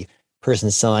of the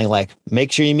person selling. Like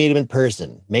make sure you meet them in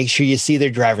person, make sure you see their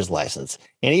driver's license.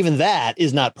 And even that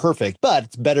is not perfect, but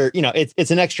it's better.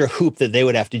 It's an extra hoop that they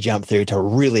would have to jump through to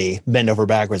really bend over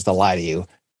backwards to lie to you.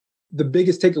 The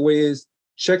biggest takeaway is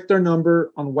check their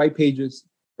number on white pages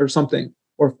or something,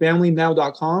 or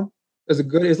familynow.com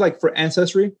it's like for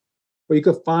ancestry, where you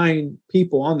could find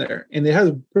people on there, and it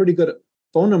has pretty good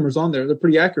phone numbers on there. They're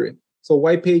pretty accurate. So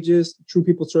white pages, True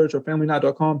People Search, or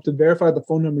familynow.com to verify the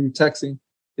phone number you're texting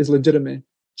is legitimate.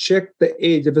 Check the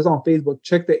age. If it's on Facebook,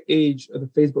 check the age of the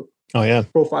Facebook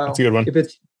profile. That's a good one. If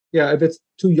it's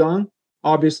too young,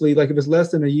 obviously, like if it's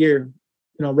less than a year,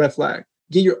 red flag.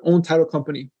 Get your own title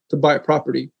company to buy a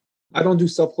property. I don't do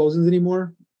self-closings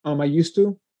anymore. I used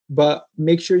to, but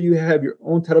make sure you have your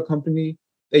own title company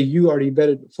that you already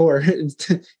vetted before.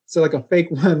 So like a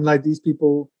fake one, like these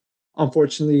people,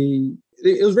 unfortunately,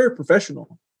 it was very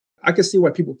professional. I can see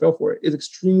why people fell for it. It's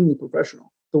extremely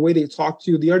professional. The way they talk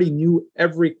to you, they already knew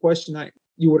every question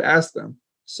you would ask them.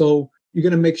 So you're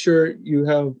going to make sure you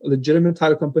have a legitimate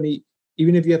title company,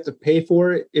 even if you have to pay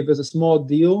for it. If it's a small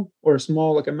deal or a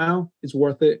small amount, it's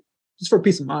worth it just for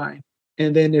peace of mind.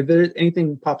 And then if there's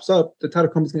anything pops up, the title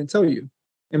company's going to tell you.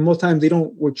 And most times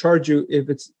will charge you if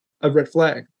it's a red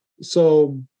flag.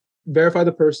 So verify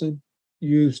the person,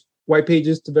 use white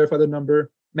pages to verify the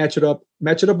number, match it up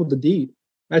with the deed,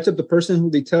 match up the person who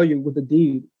they tell you with the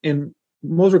deed. And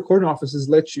most recording offices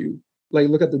let you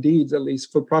look at the deeds, at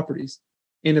least for properties.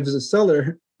 And if it's a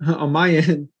seller on my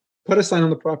end, put a sign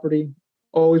on the property,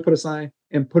 always put a sign,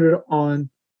 and put it on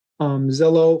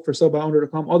Zillow, for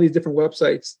sellbyowner.com, all these different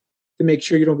websites to make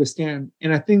sure you don't get scammed.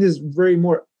 And I think this is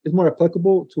more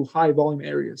applicable to high volume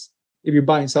areas if you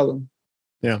buy and sell them.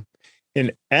 Yeah.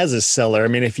 And as a seller, I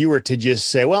mean, if you were to just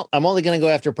say, well, I'm only going to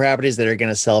go after properties that are going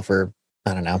to sell for,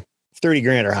 I don't know, 30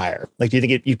 grand or higher. Like, do you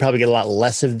think you'd probably get a lot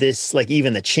less of this, like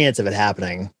even the chance of it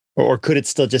happening, or could it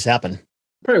still just happen?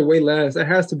 Probably way less. It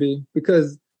has to be,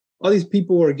 because all these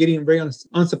people are getting very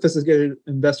unsophisticated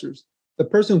investors. The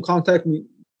person who contacted me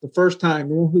the first time,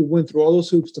 the one who went through all those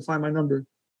hoops to find my number,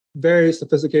 very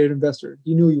sophisticated investor.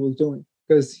 He knew what he was doing,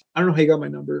 because I don't know how he got my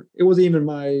number. It wasn't even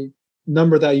my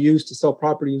number that I used to sell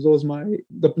properties. It was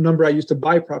the number I used to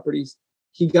buy properties.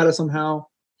 He got it somehow.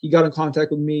 He got in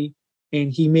contact with me,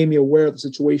 and he made me aware of the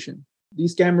situation.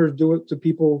 These scammers do it to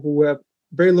people who have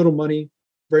very little money,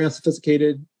 very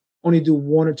unsophisticated, only do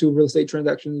 1 or 2 real estate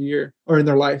transactions a year or in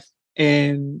their life.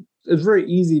 And it's very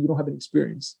easy if you don't have any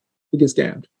experience to get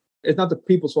scammed. It's not the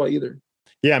people's fault either.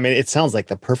 Yeah, I mean, it sounds like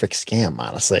the perfect scam,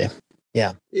 honestly.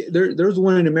 Yeah. There's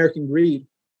one in American Greed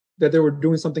that they were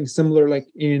doing something similar, like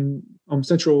in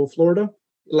Central Florida,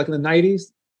 like in the 90s,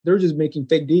 they were just making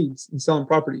fake deeds and selling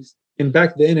properties. And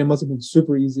back then, it must have been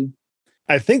super easy.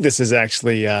 I think this is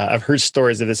actually, I've heard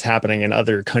stories of this happening in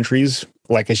other countries.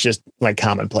 Like it's just like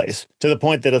commonplace to the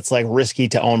point that it's like risky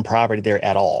to own property there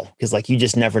at all. Cause like you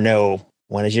just never know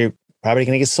when is your property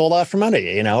going to get sold out from under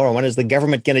you, you know, or when is the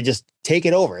government going to just take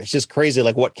it over? It's just crazy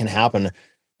like what can happen.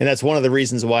 And that's one of the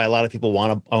reasons why a lot of people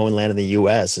want to own land in the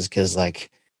US is because like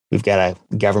we've got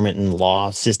a government and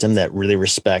law system that really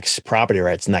respects property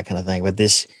rights and that kind of thing. But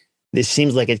this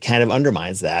seems like it kind of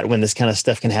undermines that when this kind of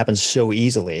stuff can happen so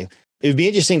easily. It would be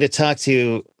interesting to talk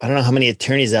to, I don't know how many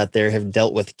attorneys out there have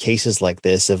dealt with cases like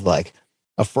this of like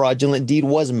a fraudulent deed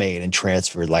was made and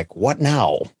transferred. Like, what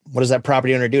now? What does that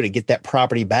property owner do to get that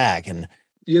property back? And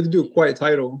you have to do a quiet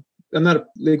title. I'm not a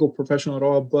legal professional at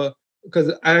all, but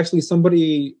because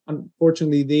somebody,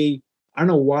 unfortunately, I don't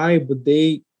know why, but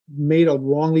they made a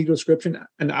wrong legal description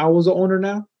and I was the owner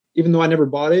now, even though I never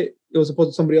bought it.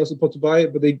 Somebody else was supposed to buy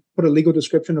it, but they put a legal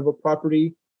description of a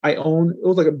property I own. It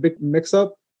was like a big mix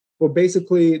up. But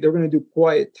basically, they're going to do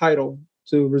quiet title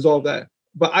to resolve that.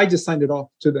 But I just signed it off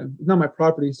to them. It's not my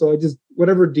property. So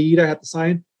whatever deed I have to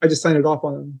sign, I just signed it off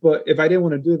on them. But if I didn't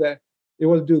want to do that, they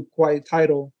want to do quiet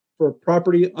title for a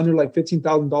property under like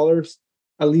 $15,000.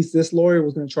 At least this lawyer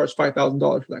was going to charge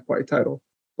 $5,000 for that quiet title.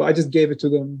 But I just gave it to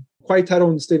them. Quiet title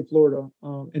in the state of Florida.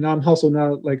 And I'm also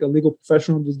not like a legal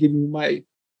professional. I'm just giving you my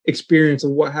experience of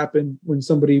what happened when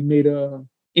somebody made a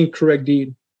incorrect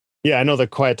deed. yeah, I know the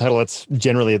quiet title, it's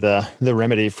generally the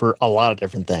remedy for a lot of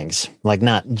different things. Like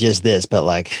not just this, but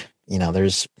like, you know,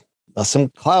 there's some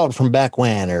cloud from back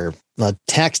when or a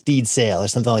tax deed sale or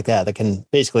something like that can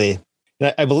basically,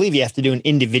 I believe you have to do an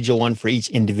individual one for each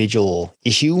individual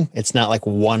issue. It's not like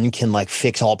one can like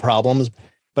fix all problems.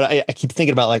 But I keep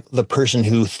thinking about like the person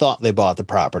who thought they bought the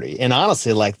property. And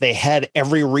honestly, like they had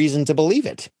every reason to believe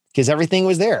it because everything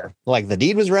was there. Like the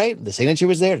deed was right. The signature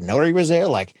was there. The notary was there.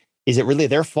 Like, is it really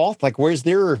their fault? Like, where's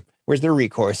their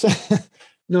recourse?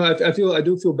 No, I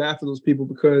do feel bad for those people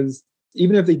because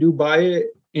even if they do buy it,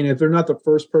 and if they're not the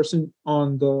first person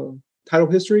on the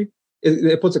title history,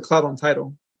 it puts a cloud on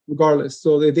title regardless.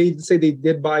 So they say they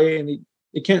did buy it and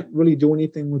they can't really do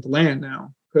anything with the land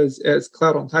now because it's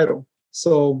cloud on title.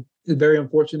 So it's very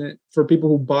unfortunate for people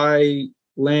who buy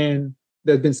land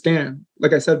that's been scammed.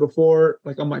 Like I said before,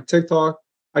 like on my TikTok,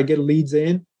 I get leads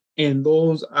in. And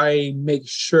those, I make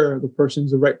sure the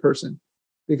person's the right person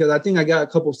because I think I got a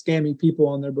couple scammy people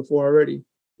on there before already.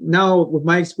 Now, with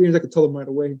my experience, I can tell them right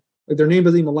away. Like their name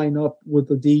doesn't even line up with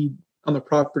the deed on the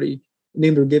property. The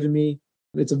name they're giving me,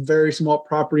 it's a very small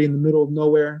property in the middle of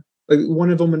nowhere. Like one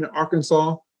of them in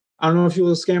Arkansas, I don't know if she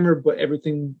was a scammer, but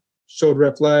everything showed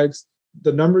red flags.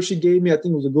 The number she gave me, I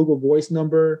think it was a Google Voice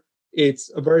number.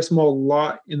 It's a very small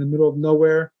lot in the middle of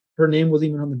nowhere. Her name wasn't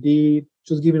even on the deed.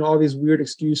 She was giving all these weird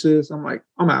excuses. I'm like,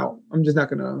 I'm out. I'm just not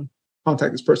going to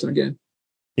contact this person again.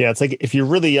 Yeah, it's like if you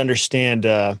really understand,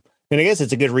 and I guess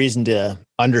it's a good reason to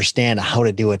understand how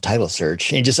to do a title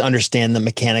search and just understand the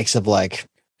mechanics of like,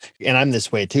 and I'm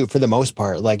this way too, for the most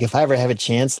part. Like if I ever have a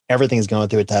chance, everything's going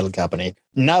through a title company,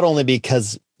 not only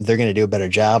because they're going to do a better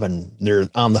job and they're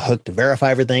on the hook to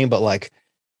verify everything, but like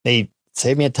they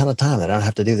save me a ton of time. I don't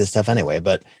have to do this stuff anyway.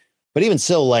 But even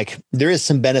so, like there is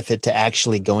some benefit to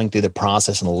actually going through the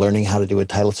process and learning how to do a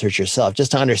title search yourself,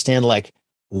 just to understand like,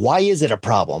 why is it a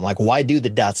problem? Like, why do the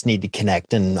dots need to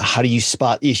connect? And how do you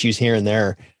spot issues here and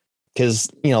there? Because,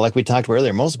 you know, like we talked about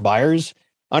earlier, most buyers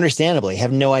understandably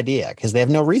have no idea because they have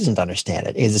no reason to understand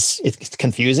it. It's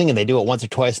confusing and they do it once or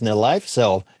twice in their life.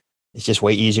 So it's just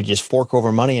way easier to just fork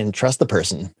over money and trust the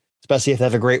person, especially if they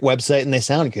have a great website and they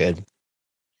sound good.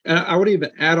 And I would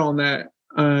even add on that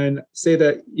and say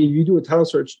that if you do a title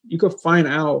search, you could find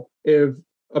out if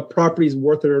a property is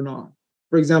worth it or not.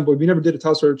 For example, if you never did a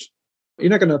title search, you're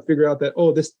not going to figure out that,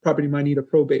 oh, this property might need a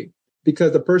probate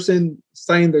because the person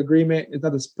signing the agreement is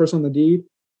not this person on the deed.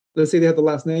 Let's say they have the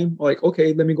last name. Like,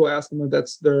 okay, let me go ask them if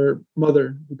that's their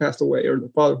mother who passed away or their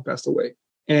father who passed away.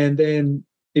 And then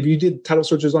if you did title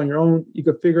searches on your own, you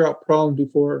could figure out problems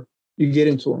before you get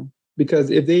into them. Because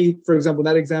if they, for example, in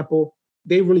that example,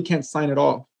 they really can't sign it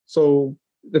off. So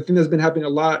the thing that's been happening a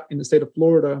lot in the state of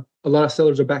Florida, a lot of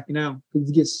sellers are backing out because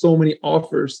you get so many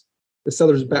offers, the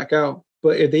sellers back out.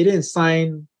 But if they didn't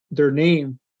sign their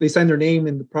name, they signed their name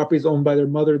and the property is owned by their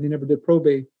mother, they never did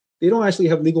probate, they don't actually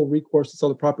have legal recourse to sell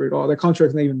the property at all. That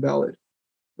contract's not even valid,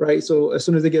 right? So as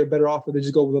soon as they get a better offer, they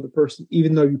just go with the other person,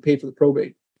 even though you paid for the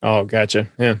probate. Oh, gotcha.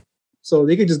 Yeah. So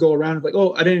they could just go around like,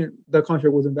 oh, the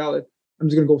contract wasn't valid. I'm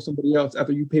just going to go with somebody else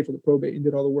after you paid for the probate and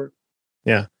did all the work.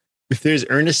 Yeah. If there's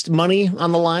earnest money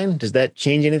on the line, does that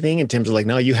change anything in terms of like,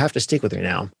 no, you have to stick with me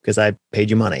now because I paid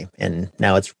you money and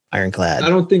now it's ironclad? I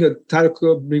don't think a title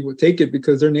company would take it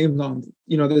because their name's on,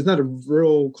 there's not a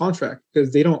real contract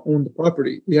because they don't own the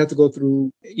property. You have to go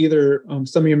through either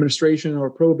semi-administration or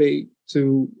probate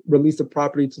to release the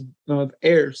property to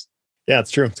heirs. Yeah,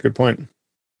 it's true. It's a good point.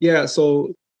 Yeah,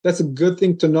 so that's a good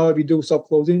thing to know if you do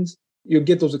self-closings. You'll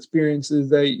get those experiences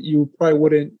that you probably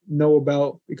wouldn't know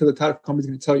about because the title company's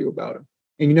going to tell you about it.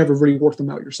 And you never really worked them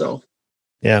out yourself.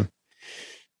 Yeah.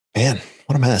 Man,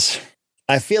 what a mess.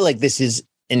 I feel like this is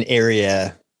an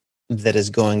area that is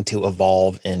going to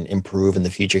evolve and improve in the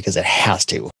future because it has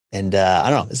to. And I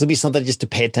don't know, this will be something just to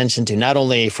pay attention to, not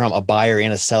only from a buyer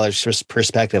and a seller's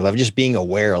perspective of just being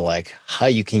aware, like how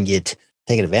you can get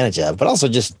taken advantage of, but also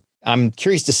just I'm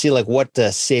curious to see like what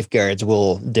safeguards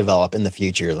will develop in the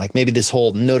future. Like maybe this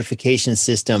whole notification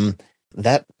system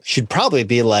that should probably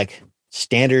be like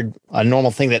standard, a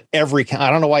normal thing that I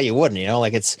don't know why you wouldn't,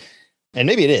 like it's, and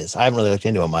maybe it is. I haven't really looked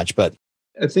into it much, but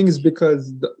I think it's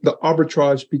because the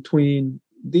arbitrage between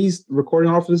these recording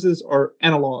offices are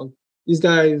analog. These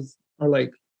guys are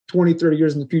like 20, 30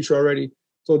 years in the future already.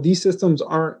 So these systems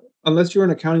aren't, unless you're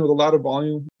in accounting with a lot of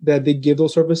volume that they give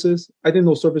those services, I think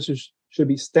those services should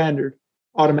be standard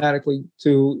automatically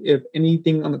to if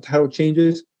anything on the title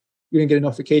changes, you're going to get a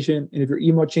notification. And if your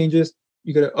email changes,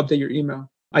 you got to update your email.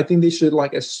 I think they should,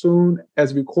 like, as soon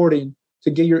as recording,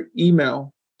 to get your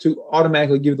email to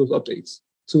automatically give those updates,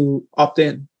 to opt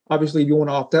in. Obviously, if you want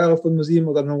to opt out from those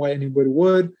emails, I don't know why anybody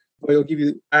would, but it'll give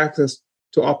you access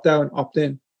to opt out and opt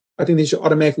in. I think they should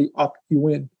automatically opt you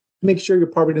in. Make sure your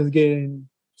property isn't getting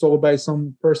sold by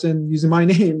some person using my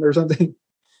name or something.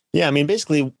 Yeah, I mean,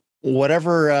 basically,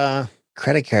 whatever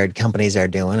credit card companies are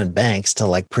doing and banks to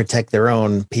like protect their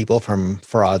own people from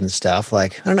fraud and stuff.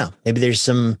 Like, I don't know, maybe there's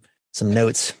some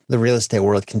notes the real estate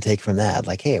world can take from that.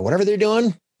 Like, hey, whatever they're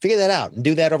doing, figure that out and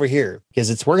do that over here because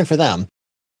it's working for them.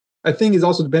 I think it's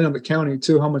also dependent on the county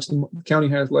too, how much the county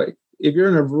has. Like, if you're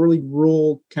in a really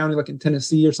rural county, like in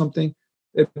Tennessee or something,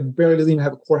 it barely doesn't even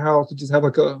have a courthouse. It just have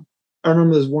I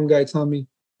remember this one guy telling me,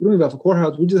 we don't even have a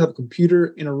courthouse. We just have a computer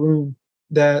in a room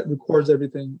that records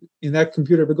everything. And that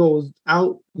computer, if it goes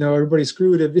out, everybody's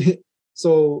screwed.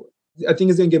 So I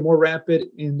think it's going to get more rapid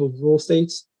in those rural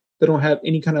states that don't have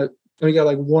any kind of, you got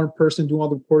like one person doing all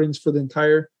the recordings for the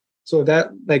entire. So that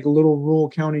like little rural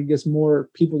county gets more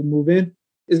people to move in,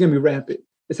 it's going to be rapid.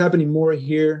 It's happening more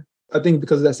here. I think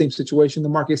because of that same situation, the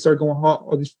market started going hot.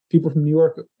 All these people from New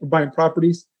York are buying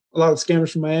properties. A lot of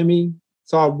scammers from Miami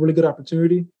saw a really good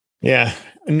opportunity. Yeah.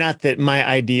 Not that my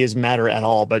ideas matter at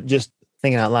all, but just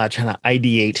thinking out loud, trying to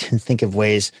ideate and think of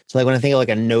ways. So like when I think of like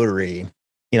a notary,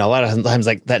 a lot of times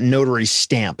like that notary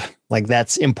stamp, like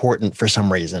that's important for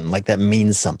some reason, like that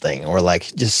means something, or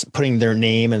like just putting their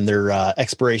name and their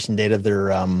expiration date of their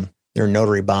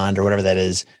notary bond or whatever that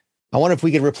is. I wonder if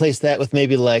we could replace that with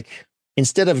maybe like,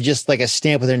 instead of just like a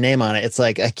stamp with their name on it, it's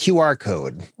like a QR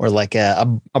code or like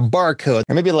a barcode,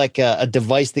 or maybe like a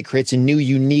device that creates a new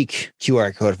unique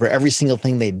QR code for every single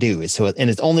thing they do. So, and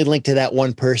it's only linked to that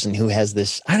one person who has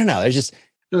this. I don't know. There's just.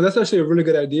 No, that's actually a really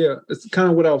good idea. It's kind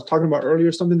of what I was talking about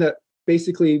earlier, something that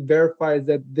basically verifies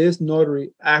that this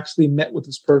notary actually met with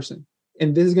this person.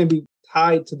 And this is going to be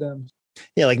tied to them.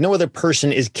 Yeah, like no other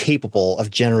person is capable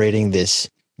of generating this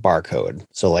barcode.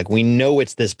 So like we know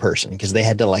it's this person because they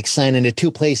had to like sign into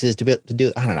two places to do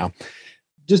it. I don't know.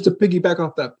 Just to piggyback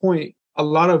off that point, a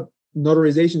lot of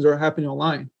notarizations are happening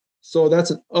online. So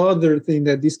that's another thing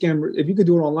that these scammers, if you could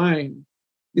do it online,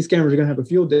 these scammers are going to have a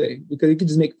field day because you could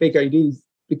just make fake IDs.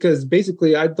 Because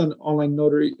basically I've done online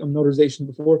notarization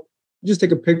before. You just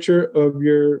take a picture of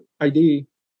your ID,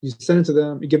 you send it to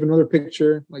them, you give another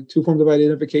picture, like 2 forms of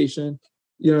identification.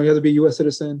 You have to be a U.S.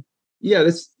 citizen. Yeah,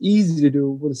 that's easy to do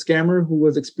with a scammer who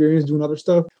was experienced doing other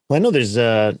stuff. Well, I know there's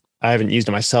I haven't used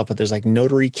it myself, but there's like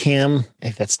Notary Cam,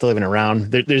 if that's still even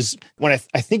around. There's what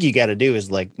I think you got to do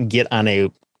is like get on a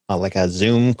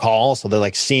Zoom call, so they're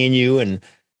like seeing you. And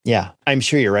yeah, I'm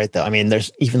sure you're right though. I mean,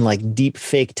 there's even like deep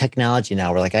fake technology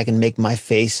now where like I can make my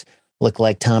face look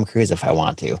like Tom Cruise if I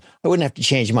want to. I wouldn't have to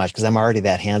change much because I'm already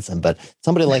that handsome. But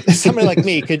somebody like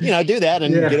me could do that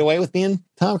and get away with being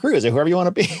Tom Cruise or whoever you want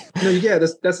to be. Yeah,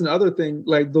 that's another thing.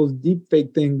 Like those deep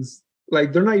fake things,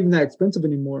 like they're not even that expensive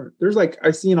anymore. There's like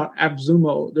I've seen on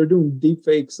AppZumo, they're doing deep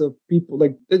fakes of people.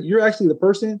 Like you're actually the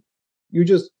person. You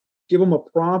just give them a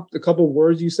prompt, a couple of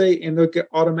words you say, and they'll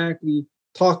automatically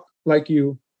talk like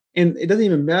you. And it doesn't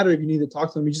even matter if you need to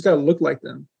talk to them. You just got to look like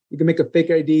them. You can make a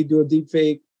fake ID, do a deep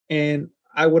fake. And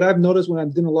what I've noticed when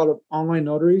I'm doing a lot of online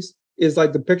notaries is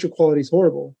like the picture quality is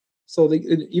horrible. So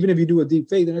even if you do a deep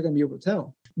fake, they're not going to be able to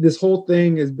tell. this whole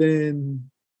thing has been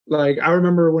like, I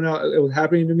remember when it was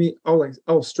happening to me, I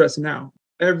was stressing out.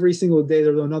 Every single day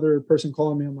there was another person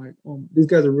calling me. I'm like, oh, these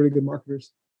guys are really good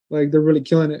marketers. Like, they're really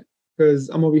killing it because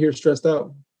I'm over here stressed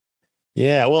out.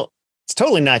 Yeah, well, it's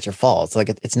totally not your fault. It's like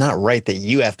it's not right that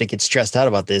you have to get stressed out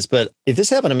about this. But if this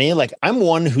happened to me, like I'm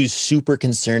one who's super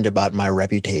concerned about my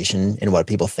reputation and what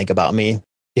people think about me.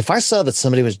 If I saw that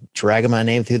somebody was dragging my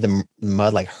name through the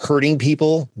mud, like hurting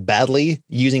people badly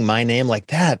using my name like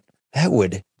that, that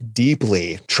would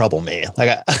deeply trouble me.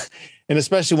 And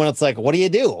especially when it's like, what do you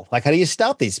do? Like, how do you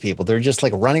stop these people? They're just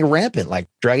like running rampant, like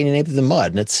dragging your name through the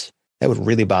mud. And that would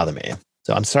really bother me.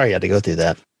 So I'm sorry you had to go through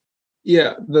that.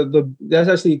 Yeah, that's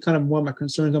actually kind of one of my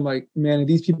concerns. I'm like, man, if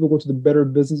these people go to the Better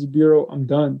Business Bureau, I'm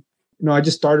done. I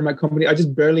just started my company. I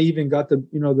just barely even got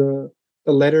the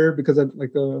letter because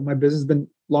my business has been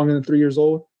longer than 3 years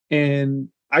old, and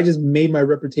I just made my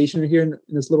reputation here in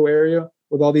this little area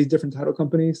with all these different title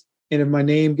companies. And if my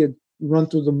name gets run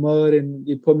through the mud and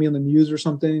you put me on the news or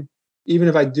something, even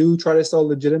if I do try to sell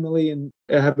legitimately and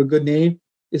have a good name,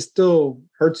 it still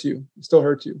hurts you. It still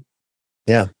hurts you.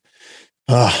 Yeah.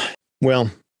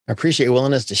 Well, I appreciate your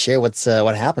willingness to share what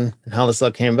happened and how this all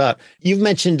came about. You've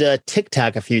mentioned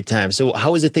TikTok a few times. So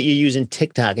how is it that you're using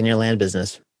TikTok in your land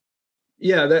business?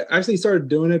 Yeah, that actually started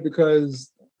doing it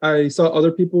because I saw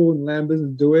other people in land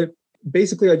business do it.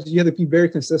 Basically, you have to be very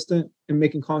consistent in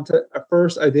making content. At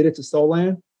first, I did it to sell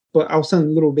land, but I was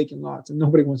selling little vacant lots, and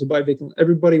nobody wants to buy vacant.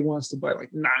 Everybody wants to buy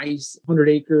like nice 100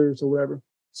 acres or whatever.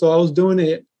 So I was doing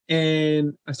it,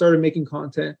 and I started making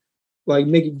content, like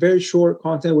making very short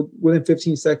content within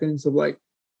 15 seconds of like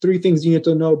 3 things you need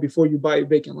to know before you buy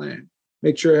vacant land.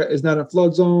 Make sure it's not a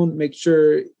flood zone. Make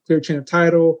sure clear chain of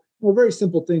title. Well, very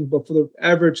simple things, but for the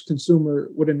average consumer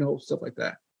wouldn't know stuff like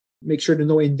that. Make sure to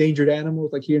know endangered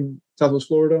animals, like here in Southwest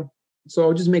Florida. So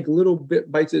I'll just make little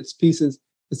bites, pieces,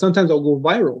 and sometimes I'll go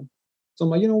viral. So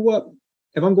I'm like, you know what?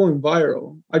 If I'm going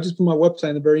viral, I just put my website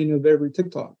in the very end of every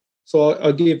TikTok. So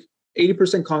I'll give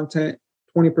 80% content,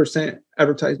 20%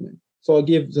 advertisement. So I'll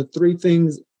give the 3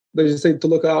 things that I say to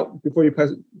look out before you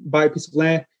buy a piece of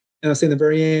land. And I'll say in the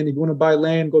very end, if you want to buy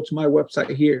land, go to my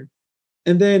website here.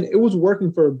 And then it was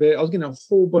working for a bit. I was getting a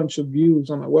whole bunch of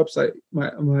views on my website,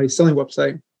 my selling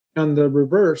website. On the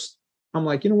reverse, I'm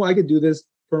like, you know what? I could do this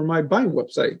for my buying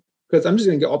website because I'm just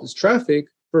going to get all this traffic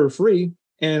for free.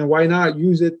 And why not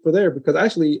use it for there? Because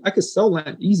actually, I could sell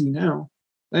land easy now.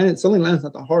 Selling land is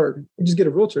not that hard. You just get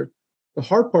a realtor. The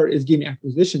hard part is getting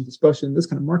acquisitions, especially in this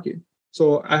kind of market.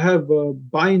 So I have a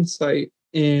buying site,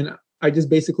 and I just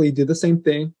basically did the same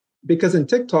thing because in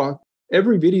TikTok,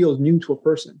 every video is new to a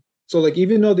person. So like,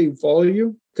 even though they follow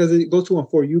you, because it goes to a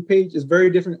For You page, it's very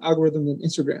different algorithm than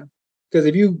Instagram. Because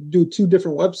if you do 2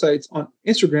 different websites on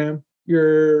Instagram,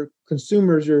 your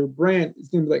consumers, your brand is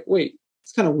going to be like, wait,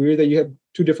 it's kind of weird that you have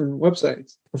 2 different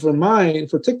websites. But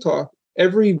for TikTok,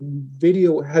 every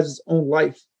video has its own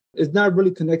life. It's not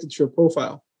really connected to your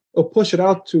profile. It'll push it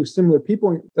out to similar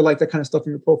people that like that kind of stuff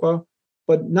in your profile,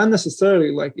 but not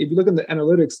necessarily. Like if you look at the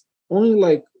analytics, only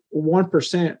like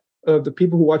 1% of the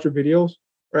people who watch your videos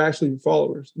are actually your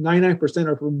followers. 99%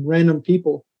 are from random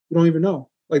people you don't even know.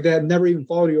 Like they had never even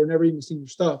followed you or never even seen your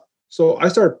stuff. So I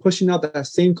started pushing out that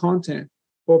same content,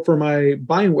 but for my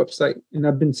buying website, and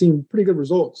I've been seeing pretty good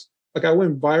results. Like I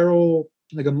went viral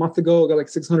like a month ago, got like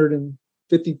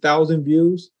 650,000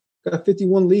 views, got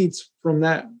 51 leads from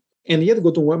that. And you have to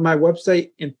go to my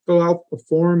website and fill out the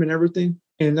form and everything.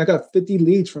 And I got 50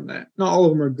 leads from that. Not all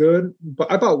of them are good, but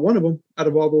I bought one of them out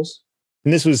of all those.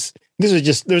 And this was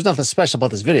just, there's nothing special about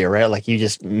this video, right? Like you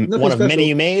just, Nothing one of special. many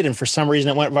you made, and for some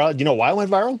reason it went viral. Do you know why it went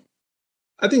viral?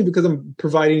 I think because I'm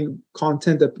providing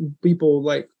content that people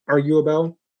like argue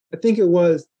about. I think it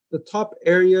was the top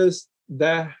areas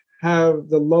that have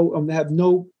that have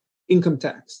no income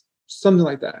tax, something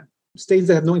like that. States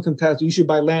that have no income tax, you should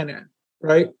buy land at,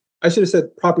 right? I should have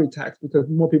said property tax because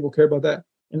more people care about that.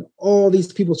 And all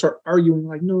these people start arguing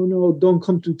like, no, don't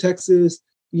come to Texas.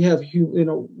 We have,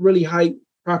 really high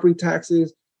property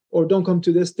taxes, or don't come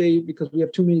to this state because we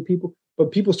have too many people.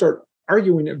 But people start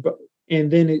arguing it, and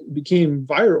then it became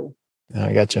viral.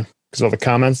 I gotcha. Because all the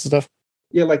comments and stuff.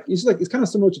 Yeah, it's kind of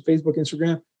similar to Facebook,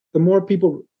 Instagram. The more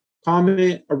people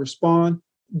comment or respond,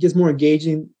 it gets more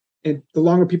engaging, and the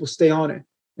longer people stay on it.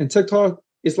 And TikTok,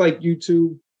 it's like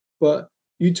YouTube, but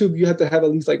YouTube you have to have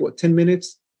at least 10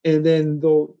 minutes, and then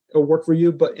it'll work for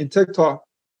you. But in TikTok,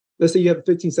 let's say you have a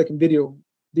 15-second video.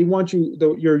 They want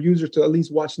your user to at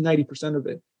least watch 90% of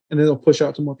it, and then they'll push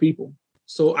out to more people.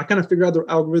 So I kind of figured out their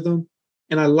algorithm,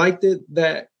 and I liked it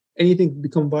that anything can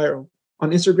become viral.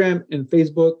 On Instagram and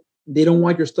Facebook, they don't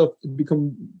want your stuff to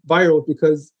become viral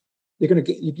because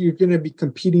you're gonna be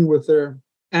competing with their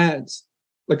ads.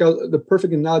 Like the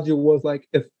perfect analogy was like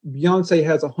if Beyonce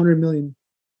has 100 million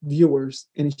viewers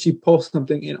and she posts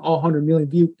something and all 100 million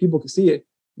people can see it,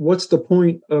 what's the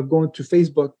point of going to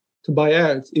Facebook to buy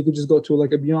ads? You could just go to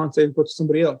like a Beyonce, go to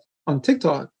somebody else. On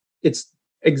TikTok, it's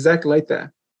exactly like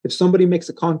that. If somebody makes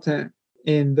a content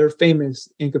and they're famous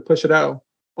and could push it out,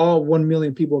 all 1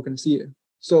 million people are going to see it.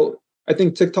 So I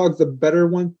think TikTok's the better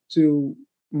one to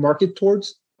market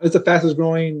towards. It's the fastest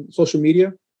growing social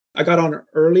media. I got on it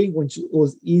early when it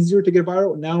was easier to get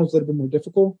viral. Now it's a little bit more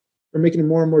difficult. They're making it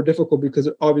more and more difficult because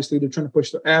obviously they're trying to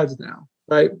push their ads now,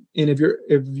 right? And if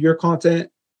your content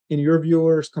and your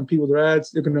viewers compete with their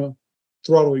ads, they're going to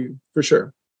throttle you for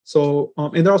sure. So,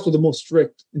 and they're also the most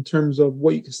strict in terms of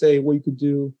what you can say, what you could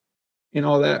do, and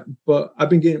all that. But I've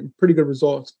been getting pretty good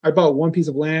results. I bought one piece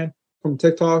of land from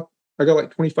TikTok. I got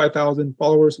like 25,000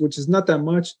 followers, which is not that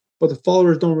much, but the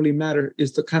followers don't really matter.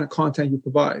 It's the kind of content you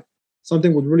provide.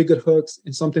 Something with really good hooks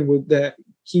and something that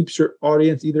keeps your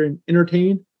audience either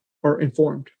entertained or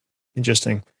informed.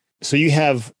 Interesting. So you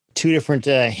have two different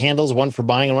handles, one for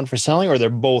buying and one for selling, or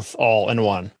they're both all in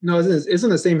one? No, it's in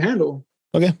the same handle.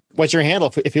 Okay. What's your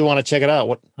handle if you want to check it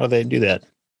out? How do they do that?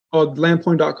 Oh,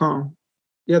 landpoint.com.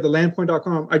 Yeah, the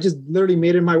landpoint.com. I just literally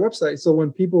made it my website. So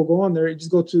when people go on there, you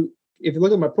just go to, if you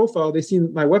look at my profile, they see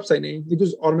my website name. They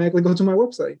just automatically go to my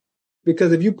website.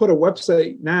 Because if you put a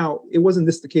website now, it wasn't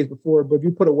this the case before, but if you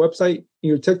put a website in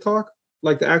your TikTok,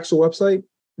 like the actual website,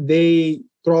 they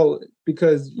throttle it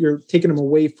because you're taking them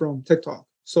away from TikTok.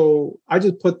 So I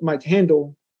just put my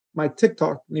handle, my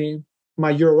TikTok name,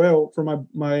 my URL for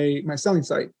my selling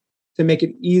site to make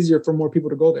it easier for more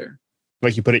people to go there.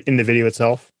 Like you put it in the video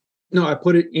itself? No, I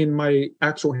put it in my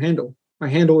actual handle. My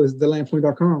handle is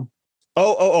thelandpoint.com.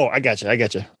 Oh, I got you.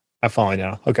 I follow you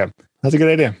now. Okay. That's a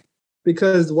good idea.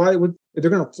 Because if they're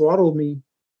going to throttle me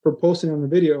for posting on the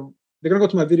video, they're going to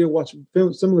go to my video, watch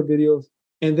similar videos,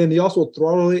 and then they also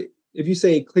throttle it. If you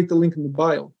say, click the link in the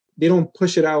bio, they don't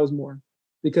push it out as more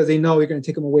because they know you're going to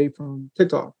take them away from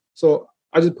TikTok. So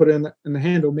I just put it in the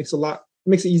handle. Makes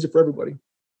it easier for everybody.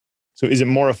 So is it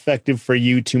more effective for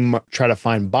you to try to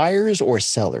find buyers or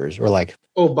sellers or like?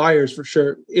 Oh, buyers for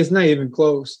sure. It's not even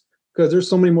close because there's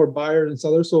so many more buyers and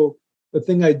sellers. So the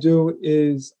thing I do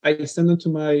is I send them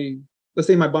to let's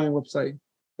say my buying website.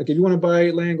 Like if you want to buy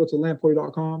land, go to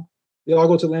landpoint.com. They all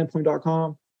go to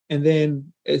landpoint.com. And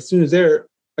then as soon as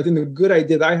I think the good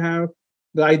idea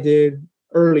that I did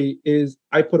early is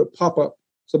I put a pop-up.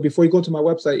 So before you go to my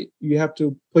website, you have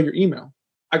to put your email.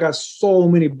 I got so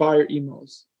many buyer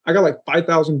emails. I got like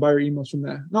 5,000 buyer emails from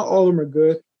that. Not all of them are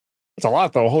good. That's a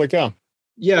lot though. Holy cow.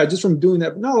 Yeah, just from doing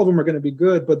that. But not all of them are going to be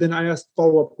good. But then I ask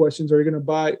follow-up questions. Are you going to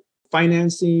buy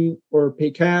financing or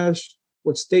pay cash?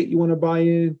 What state you want to buy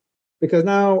in? Because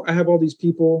now I have all these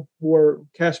people who are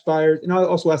cash buyers, and I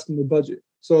also ask them the budget.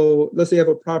 So let's say I have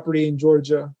a property in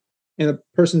Georgia and a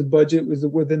person's budget is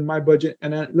within my budget.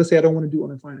 And let's say I don't want to do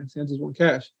owner financing, I just want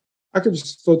cash. I could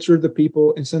just filter the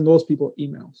people and send those people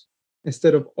emails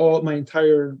instead of all my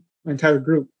entire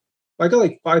group. I got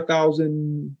like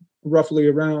 5,000 roughly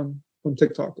around from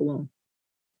TikTok alone.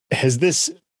 Has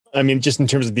this, just in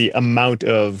terms of the amount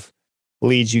of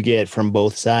leads you get from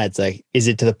both sides, like, is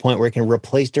it to the point where it can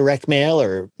replace direct mail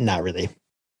or not really?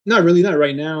 Not really, not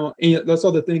right now. And that's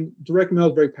all the thing. Direct mail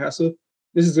is very passive.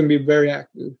 This is going to be very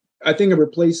active. I think it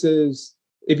replaces,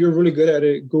 if you're really good at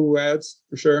it, Google ads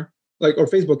for sure, or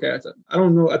Facebook ads. I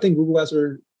don't know. I think Google ads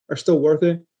are still worth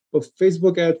it, but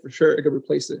Facebook ads for sure, it could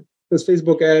replace it. Because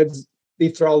Facebook ads, they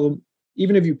throttle them.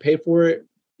 Even if you pay for it,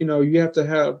 you have to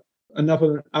have enough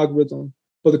of an algorithm.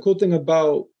 But the cool thing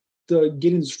about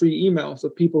getting the free emails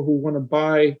of people who want to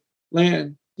buy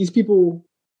land, these people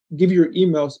give you your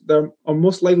emails that are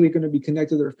most likely going to be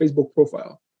connected to their Facebook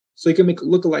profile. So you can make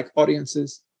lookalike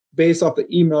audiences based off the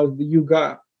emails that you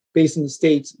got based in the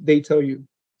states they tell you.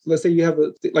 So let's say you have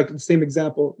the same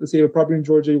example. Let's say you have a property in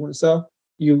Georgia you want to sell.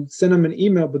 You send them an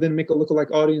email, but then make a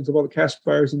lookalike audience of all the cash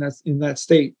buyers in that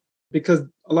state. Because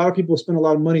a lot of people spend a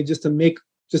lot of money just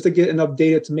to get enough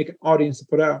data to make an audience to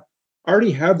put out. I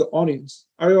already have the audience.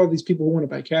 I already have all these people who want to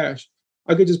buy cash.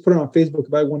 I could just put it on Facebook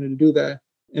if I wanted to do that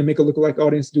and make a lookalike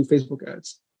audience to do Facebook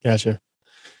ads. Gotcha.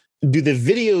 Do the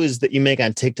videos that you make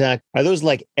on TikTok, are those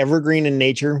like evergreen in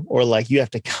nature, or like you have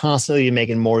to constantly be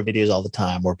making more videos all the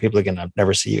time where people are going to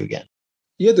never see you again?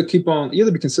 You have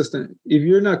to be consistent. If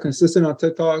you're not consistent on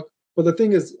TikTok, but the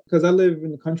thing is, because I live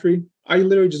in the country, I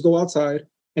literally just go outside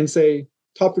and say,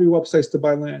 top 3 websites to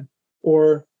buy land,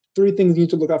 or 3 things you need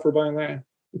to look out for buying land.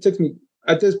 It takes me,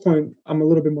 at this point, I'm a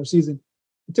little bit more seasoned.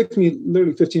 It takes me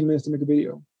literally 15 minutes to make a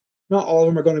video. Not all of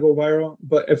them are going to go viral,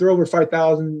 but if they're over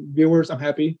 5,000 viewers, I'm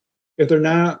happy. If they're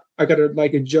not, I gotta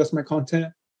like adjust my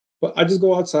content. But I just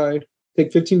go outside,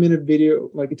 take 15-minute video.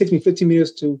 Like it takes me 15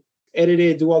 minutes to edit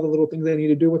it, do all the little things I need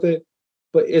to do with it.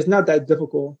 But it's not that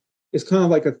difficult. It's kind of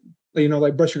like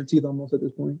like brushing your teeth almost at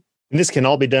this point. And this can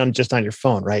all be done just on your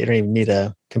phone, right? You don't even need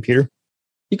a computer.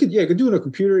 You could do it on a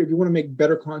computer if you want to make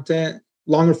better content,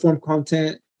 longer form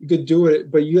content. You could do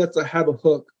it, but you have to have a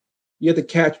hook. You have to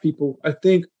catch people. I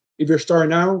think if you're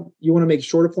starting out, you want to make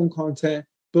shorter form content,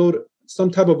 build some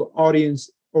type of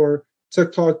audience, or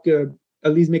TikTok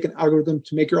at least make an algorithm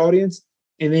to make your audience,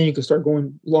 and then you can start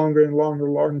going longer and longer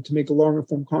and longer to make a longer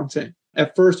form content.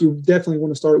 At first, you definitely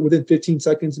want to start within 15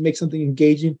 seconds and make something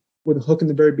engaging with a hook in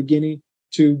the very beginning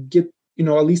to get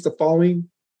at least a following,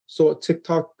 so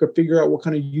TikTok could figure out what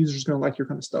kind of users is going to like your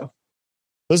kind of stuff.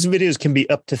 Those videos can be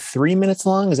up to 3 minutes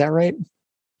long. Is that right?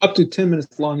 Up to 10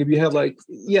 minutes long. If you have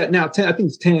now 10, I think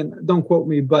it's 10. Don't quote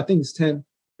me, but I think it's 10.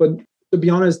 But to be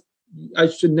honest,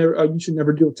 you should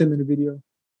never do a 10-minute video,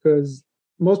 because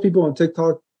most people on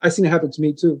TikTok, I've seen it happen to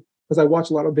me too, because I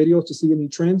watch a lot of videos to see any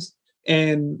trends,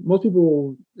 and most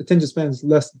people attention span is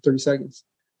less than 30 seconds.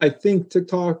 I think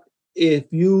TikTok, if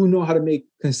you know how to make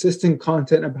consistent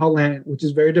content about land, which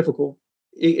is very difficult,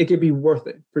 it could be worth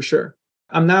it for sure.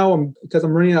 Because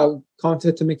I'm running out of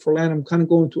content to make for land, I'm kind of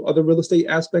going to other real estate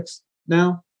aspects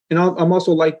now. And I'm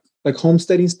also like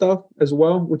homesteading stuff as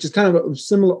well, which is kind of a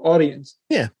similar audience.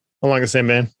 Yeah. Along the same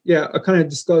man. Yeah. I kind of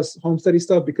discuss homesteading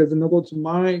stuff, because then they'll go to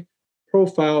my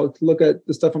profile to look at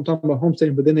the stuff I'm talking about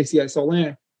homesteading, but then they see I sell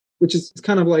land, which is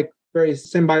kind of like very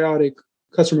symbiotic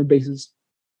customer bases.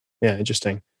 Yeah.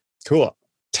 Interesting. Cool.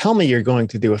 Tell me you're going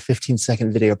to do a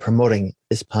 15-second video promoting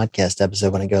this podcast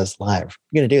episode when it goes live.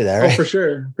 You're going to do that, right? Oh, for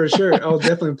sure. For sure. I'll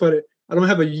definitely put it. I don't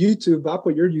have a YouTube, but I'll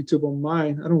put your YouTube on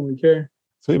mine. I don't really care.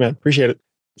 Sweet, man. Appreciate it.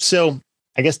 So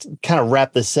I guess to kind of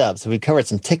wrap this up. So we covered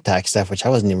some TikTok stuff, which I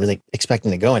wasn't even really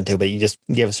expecting to go into, but you just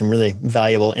gave us some really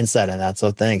valuable insight on that.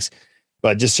 So thanks.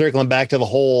 But just circling back to the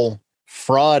whole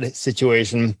fraud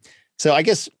situation. So I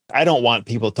guess I don't want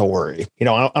people to worry. I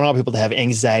don't want people to have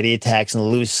anxiety attacks and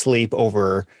lose sleep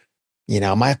over,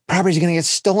 my property's going to get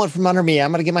stolen from under me.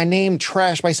 I'm going to get my name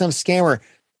trashed by some scammer.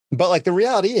 But like the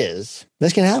reality is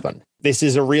this can happen. This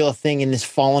is a real thing in this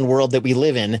fallen world that we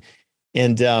live in.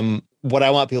 And what I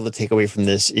want people to take away from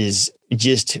this is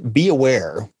just be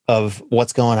aware of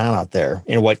what's going on out there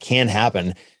and what can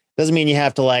happen. Doesn't mean you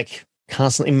have to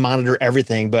constantly monitor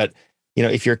everything, but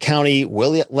if your county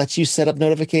will let you set up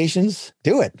notifications,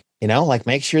 do it.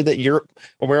 Make sure that you're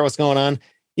aware of what's going on.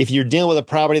 If you're dealing with a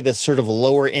property that's sort of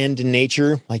lower end in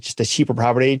nature, like just a cheaper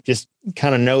property, just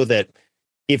kind of know that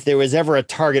if there was ever a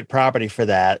target property for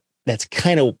that, that's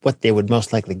kind of what they would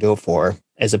most likely go for,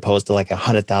 as opposed to like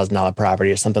 $100,000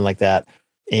 property or something like that.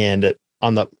 And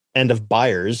on the end of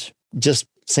buyers, just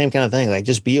same kind of thing.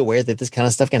 Just be aware that this kind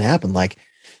of stuff can happen.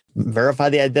 Verify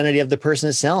the identity of the person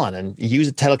that's selling and use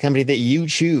a title company that you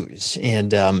choose.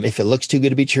 And if it looks too good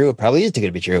to be true, it probably is too good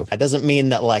to be true. That doesn't mean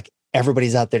that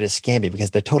everybody's out there to scam you,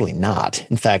 because they're totally not.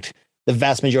 In fact, the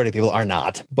vast majority of people are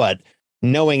not. But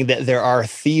knowing that there are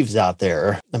thieves out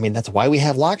there, that's why we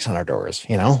have locks on our doors.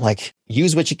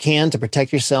 Use what you can to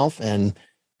protect yourself and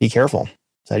be careful.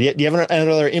 So do you have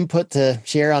another input to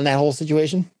share on that whole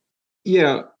situation?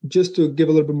 Yeah, just to give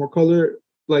a little bit more color,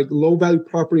 low value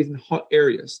properties in hot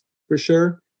areas for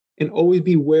sure. And always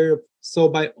be aware of sell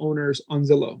by owners on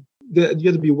Zillow. You have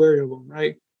to be wary of them,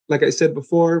 right? Like I said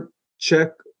before,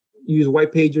 use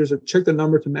white pages or check the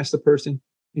number to match the person,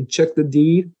 and check the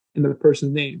deed and the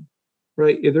person's name,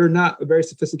 right? If they're not a very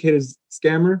sophisticated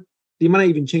scammer, they might not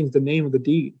even change the name of the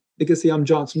deed. They could say I'm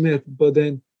John Smith, but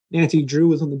then Nancy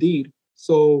Drew is on the deed.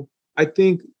 So I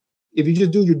think if you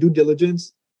just do your due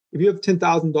diligence, if you have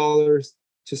 $10,000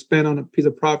 to spend on a piece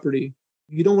of property,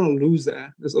 you don't want to lose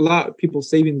that. There's a lot of people's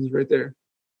savings right there.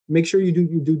 Make sure you do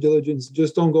your due diligence.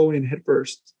 Just don't go in head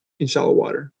first in shallow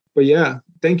water. But yeah,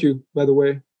 thank you, by the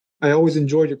way. I always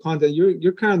enjoyed your content.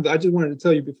 You're kind of, I just wanted to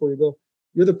tell you before you go,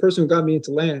 you're the person who got me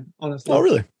into land, honestly. Oh,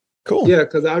 really? Cool. Yeah,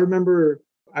 because I remember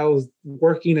I was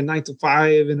working a 9 to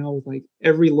 5, and I was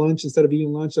every lunch, instead of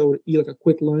eating lunch, I would eat a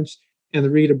quick lunch and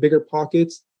read a Bigger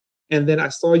Pockets. And then I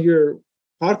saw your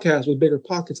podcast with Bigger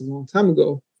Pockets a long time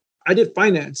ago. I did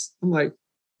finance. I'm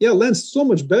yeah, land's so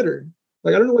much better. I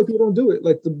don't know why people don't do it.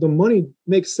 The money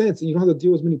makes sense, and you don't have to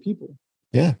deal with as many people.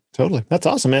 Yeah, totally. That's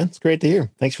awesome, man. It's great to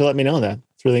hear. Thanks for letting me know that.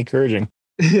 It's really encouraging.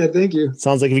 Yeah, thank you.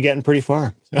 Sounds like you're getting pretty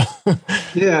far.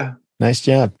 Yeah. Nice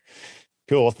job.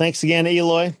 Cool. Well, thanks again,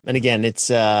 Eloy. And again, it's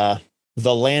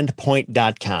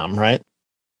thelandpoint.com, right?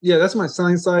 Yeah, that's my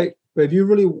selling site. But if you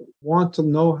really want to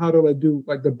know how to do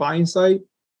the buying site,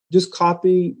 just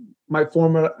copy my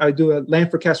format I do at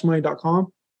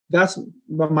landforcashmoney.com. That's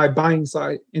my buying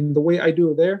side. And the way I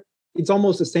do it there, it's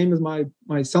almost the same as my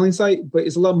selling site, but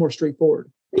it's a lot more straightforward.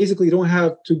 Basically, you don't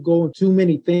have to go too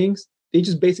many things. They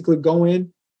just basically go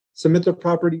in, submit their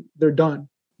property, they're done.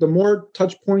 The more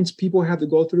touch points people have to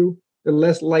go through, the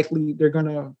less likely they're going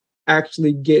to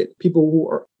actually get people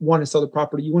who want to sell the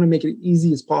property. You want to make it as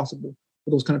easy as possible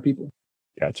for those kind of people.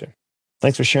 Gotcha.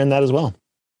 Thanks for sharing that as well.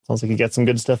 Sounds like you got some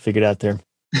good stuff figured out there.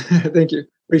 Thank you.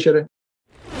 Appreciate it.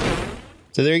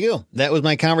 So there you go. That was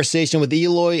my conversation with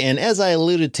Eloy. And as I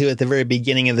alluded to at the very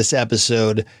beginning of this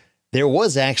episode, there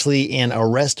was actually an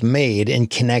arrest made in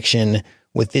connection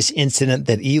with this incident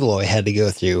that Eloy had to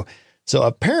go through. So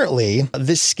apparently,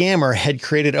 this scammer had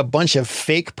created a bunch of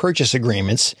fake purchase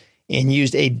agreements and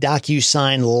used a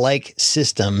DocuSign-like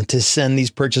system to send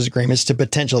these purchase agreements to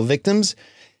potential victims.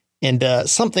 And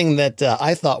something that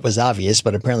I thought was obvious,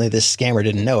 but apparently this scammer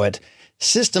didn't know it.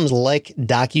 Systems like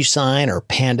DocuSign or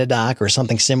PandaDoc or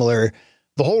something similar,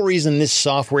 the whole reason this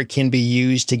software can be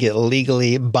used to get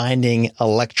legally binding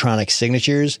electronic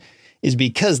signatures is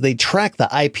because they track the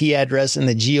IP address and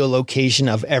the geolocation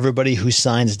of everybody who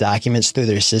signs documents through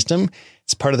their system.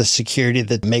 It's part of the security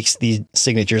that makes these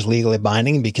signatures legally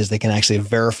binding because they can actually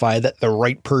verify that the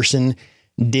right person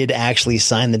did actually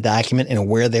sign the document and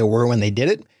where they were when they did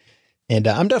it. And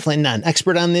I'm definitely not an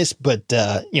expert on this, but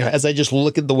as I just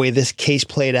look at the way this case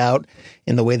played out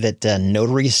and the way that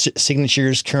notary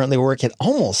signatures currently work, it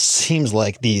almost seems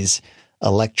like these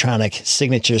electronic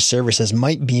signature services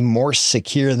might be more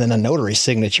secure than a notary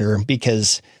signature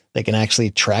because they can actually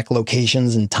track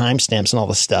locations and timestamps and all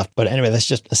this stuff. But anyway, that's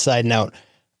just a side note.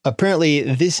 Apparently,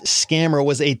 this scammer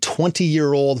was a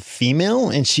 20-year-old female,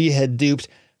 and she had duped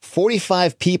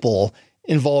 45 people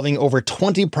involving over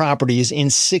 20 properties in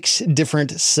 6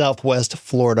 different Southwest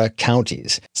Florida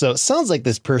counties. So it sounds like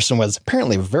this person was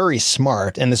apparently very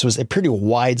smart, and this was a pretty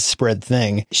widespread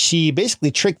thing. She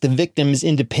basically tricked the victims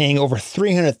into paying over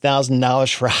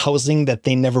 $300,000 for housing that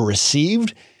they never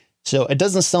received. So it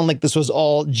doesn't sound like this was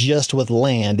all just with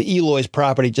land. Eloy's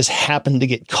property just happened to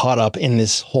get caught up in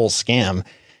this whole scam.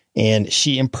 And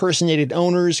she impersonated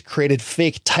owners, created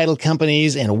fake title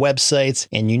companies and websites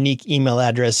and unique email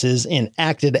addresses, and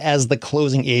acted as the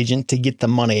closing agent to get the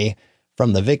money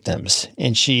from the victims.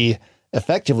 And she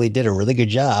effectively did a really good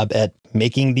job at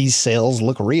making these sales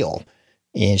look real.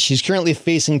 And she's currently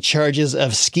facing charges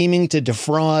of scheming to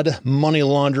defraud, money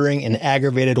laundering, and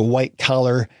aggravated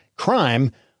white-collar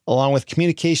crime, along with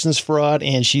communications fraud,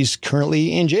 and she's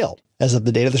currently in jail as of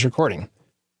the date of this recording.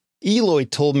 Eloy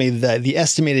told me that the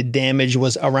estimated damage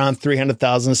was around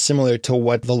 $300,000, similar to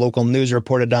what the local news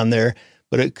reported on there,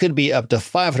 but it could be up to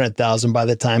 $500,000 by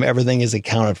the time everything is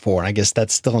accounted for. And I guess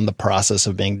that's still in the process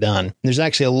of being done. There's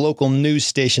actually a local news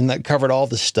station that covered all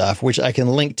the stuff, which I can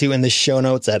link to in the show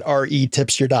notes at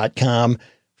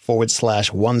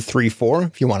REtipster.com/134.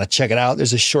 If you want to check it out,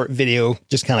 there's a short video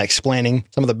just kind of explaining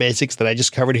some of the basics that I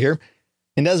just covered here.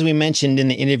 And as we mentioned in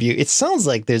the interview, it sounds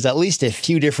like there's at least a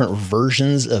few different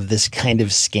versions of this kind of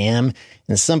scam.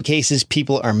 In some cases,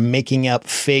 people are making up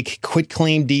fake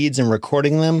quitclaim deeds and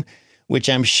recording them, which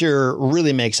I'm sure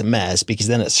really makes a mess because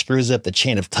then it screws up the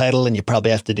chain of title and you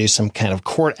probably have to do some kind of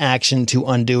court action to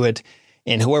undo it.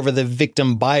 And whoever the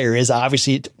victim buyer is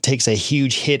obviously takes a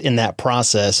huge hit in that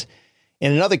process.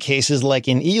 And in other cases, like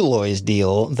in Eloy's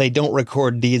deal, they don't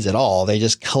record deeds at all. They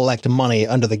just collect money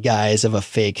under the guise of a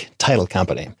fake title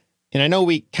company. And I know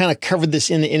we kind of covered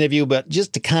this in the interview, but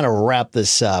just to kind of wrap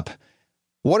this up,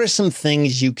 what are some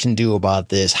things you can do about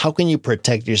this? How can you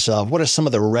protect yourself? What are some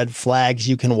of the red flags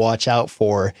you can watch out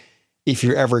for if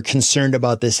you're ever concerned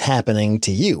about this happening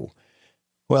to you?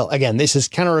 Well, again, this is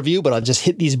kind of review, but I'll just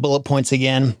hit these bullet points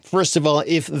again. First of all,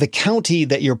 if the county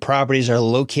that your properties are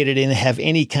located in have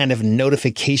any kind of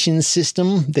notification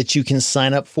system that you can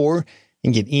sign up for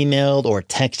and get emailed or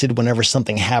texted whenever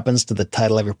something happens to the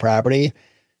title of your property,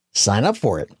 sign up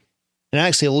for it. And I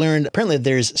actually learned, apparently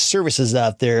there's services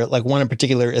out there, like one in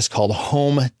particular is called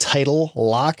Home Title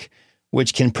Lock,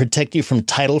 which can protect you from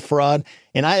title fraud.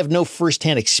 And I have no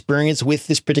firsthand experience with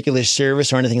this particular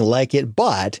service or anything like it,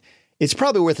 but it's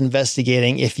probably worth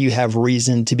investigating if you have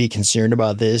reason to be concerned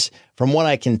about this. From what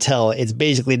I can tell, it's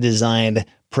basically designed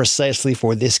precisely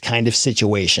for this kind of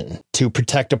situation, to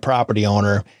protect a property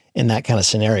owner in that kind of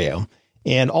scenario.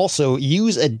 And also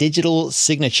use a digital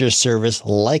signature service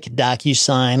like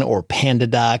DocuSign or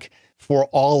PandaDoc for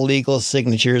all legal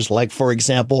signatures, like, for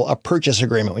example, a purchase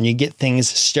agreement. When you get things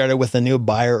started with a new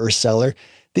buyer or seller,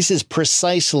 this is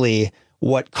precisely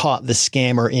what caught the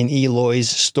scammer in Eloy's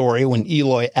story when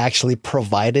Eloy actually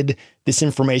provided this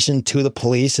information to the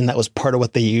police, and that was part of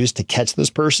what they used to catch this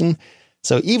person.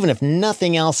 So even if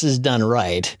nothing else is done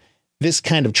right, this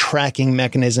kind of tracking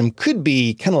mechanism could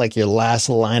be kind of like your last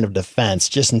line of defense,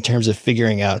 just in terms of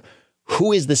figuring out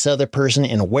who is this other person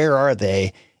and where are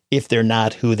they if they're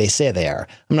not who they say they are.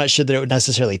 I'm not sure that it would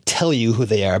necessarily tell you who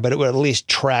they are, but it would at least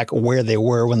track where they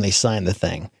were when they signed the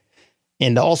thing.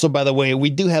 And also, by the way, we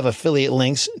do have affiliate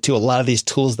links to a lot of these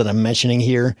tools that I'm mentioning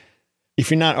here. If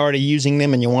you're not already using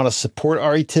them and you want to support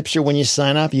REtipster when you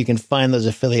sign up, you can find those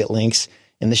affiliate links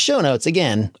in the show notes.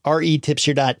 Again,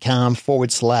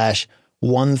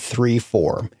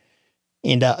 retipster.com/134.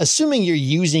 And assuming you're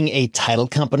using a title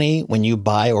company when you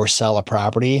buy or sell a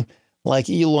property,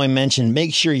 like Eloy mentioned,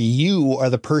 make sure you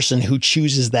are the person who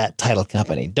chooses that title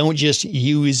company. Don't just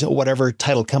use whatever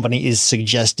title company is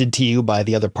suggested to you by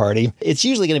the other party. It's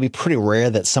usually going to be pretty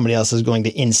rare that somebody else is going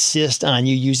to insist on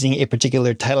you using a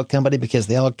particular title company because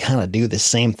they all kind of do the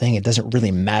same thing. It doesn't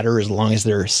really matter as long as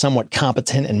they're somewhat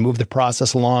competent and move the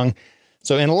process along.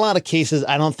 So in a lot of cases,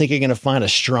 I don't think you're going to find a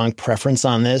strong preference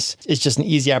on this. It's just an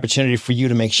easy opportunity for you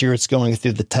to make sure it's going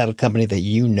through the title company that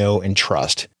you know and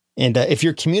trust. And if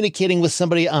you're communicating with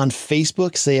somebody on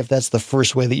Facebook, say if that's the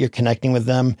first way that you're connecting with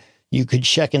them, you could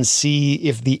check and see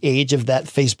if the age of that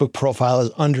Facebook profile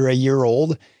is under a year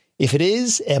old. If it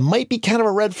is, it might be kind of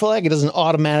a red flag. It doesn't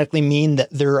automatically mean that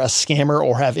they're a scammer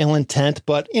or have ill intent,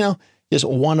 but just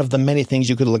one of the many things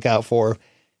you could look out for.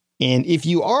 And if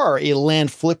you are a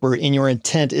land flipper and your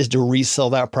intent is to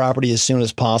resell that property as soon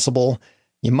as possible,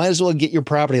 you might as well get your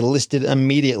property listed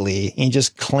immediately and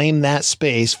just claim that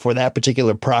space for that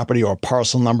particular property or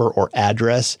parcel number or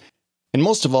address. And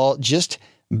most of all, just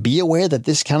be aware that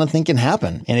this kind of thing can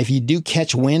happen. And if you do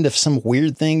catch wind of some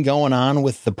weird thing going on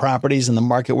with the properties in the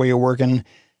market where you're working,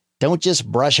 don't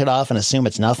just brush it off and assume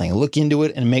it's nothing. Look into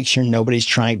it and make sure nobody's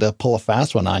trying to pull a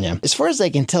fast one on you. As far as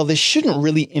I can tell, this shouldn't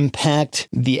really impact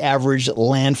the average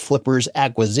land flipper's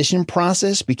acquisition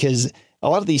process because a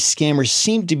lot of these scammers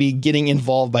seem to be getting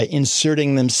involved by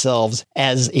inserting themselves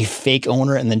as a fake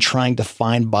owner and then trying to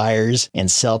find buyers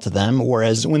and sell to them.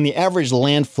 Whereas when the average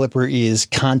land flipper is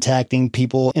contacting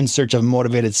people in search of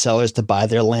motivated sellers to buy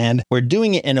their land, we're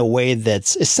doing it in a way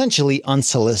that's essentially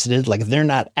unsolicited. Like they're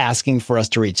not asking for us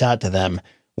to reach out to them.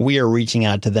 We are reaching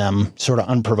out to them sort of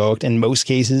unprovoked in most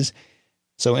cases.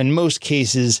 So in most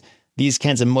cases, these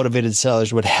kinds of motivated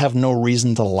sellers would have no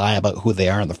reason to lie about who they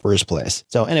are in the first place.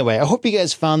 So anyway, I hope you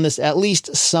guys found this at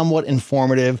least somewhat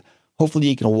informative. Hopefully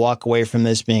you can walk away from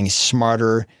this being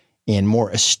smarter and more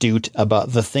astute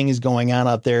about the things going on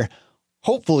out there.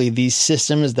 Hopefully these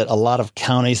systems that a lot of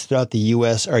counties throughout the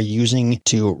U.S. are using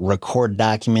to record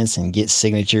documents and get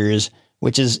signatures,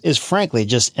 which is frankly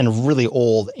just a really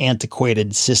old,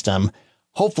 antiquated system.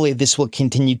 Hopefully this will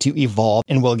continue to evolve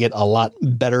and we'll get a lot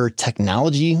better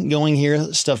technology going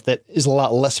here, stuff that is a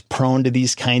lot less prone to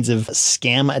these kinds of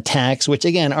scam attacks, which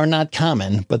again are not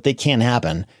common, but they can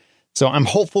happen. So I'm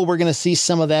hopeful we're going to see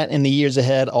some of that in the years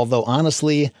ahead, although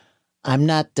honestly, I'm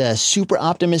not super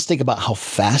optimistic about how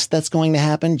fast that's going to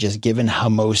happen, just given how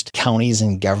most counties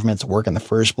and governments work in the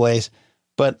first place.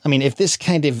 But I mean, if this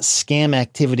kind of scam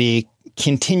activity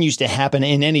continues to happen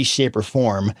in any shape or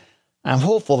form, I'm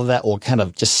hopeful that will kind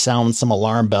of just sound some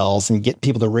alarm bells and get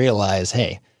people to realize,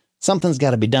 hey, something's got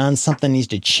to be done. Something needs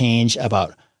to change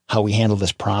about how we handle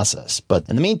this process. But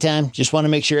in the meantime, just want to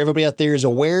make sure everybody out there is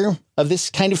aware of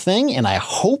this kind of thing. And I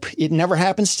hope it never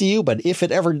happens to you. But if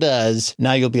it ever does,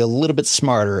 now you'll be a little bit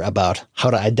smarter about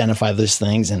how to identify those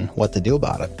things and what to do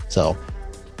about it. So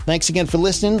thanks again for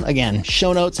listening. Again,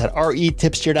 show notes at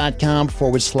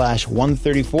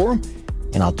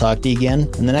retipster.com/134. And I'll talk to you again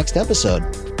in the next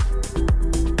episode.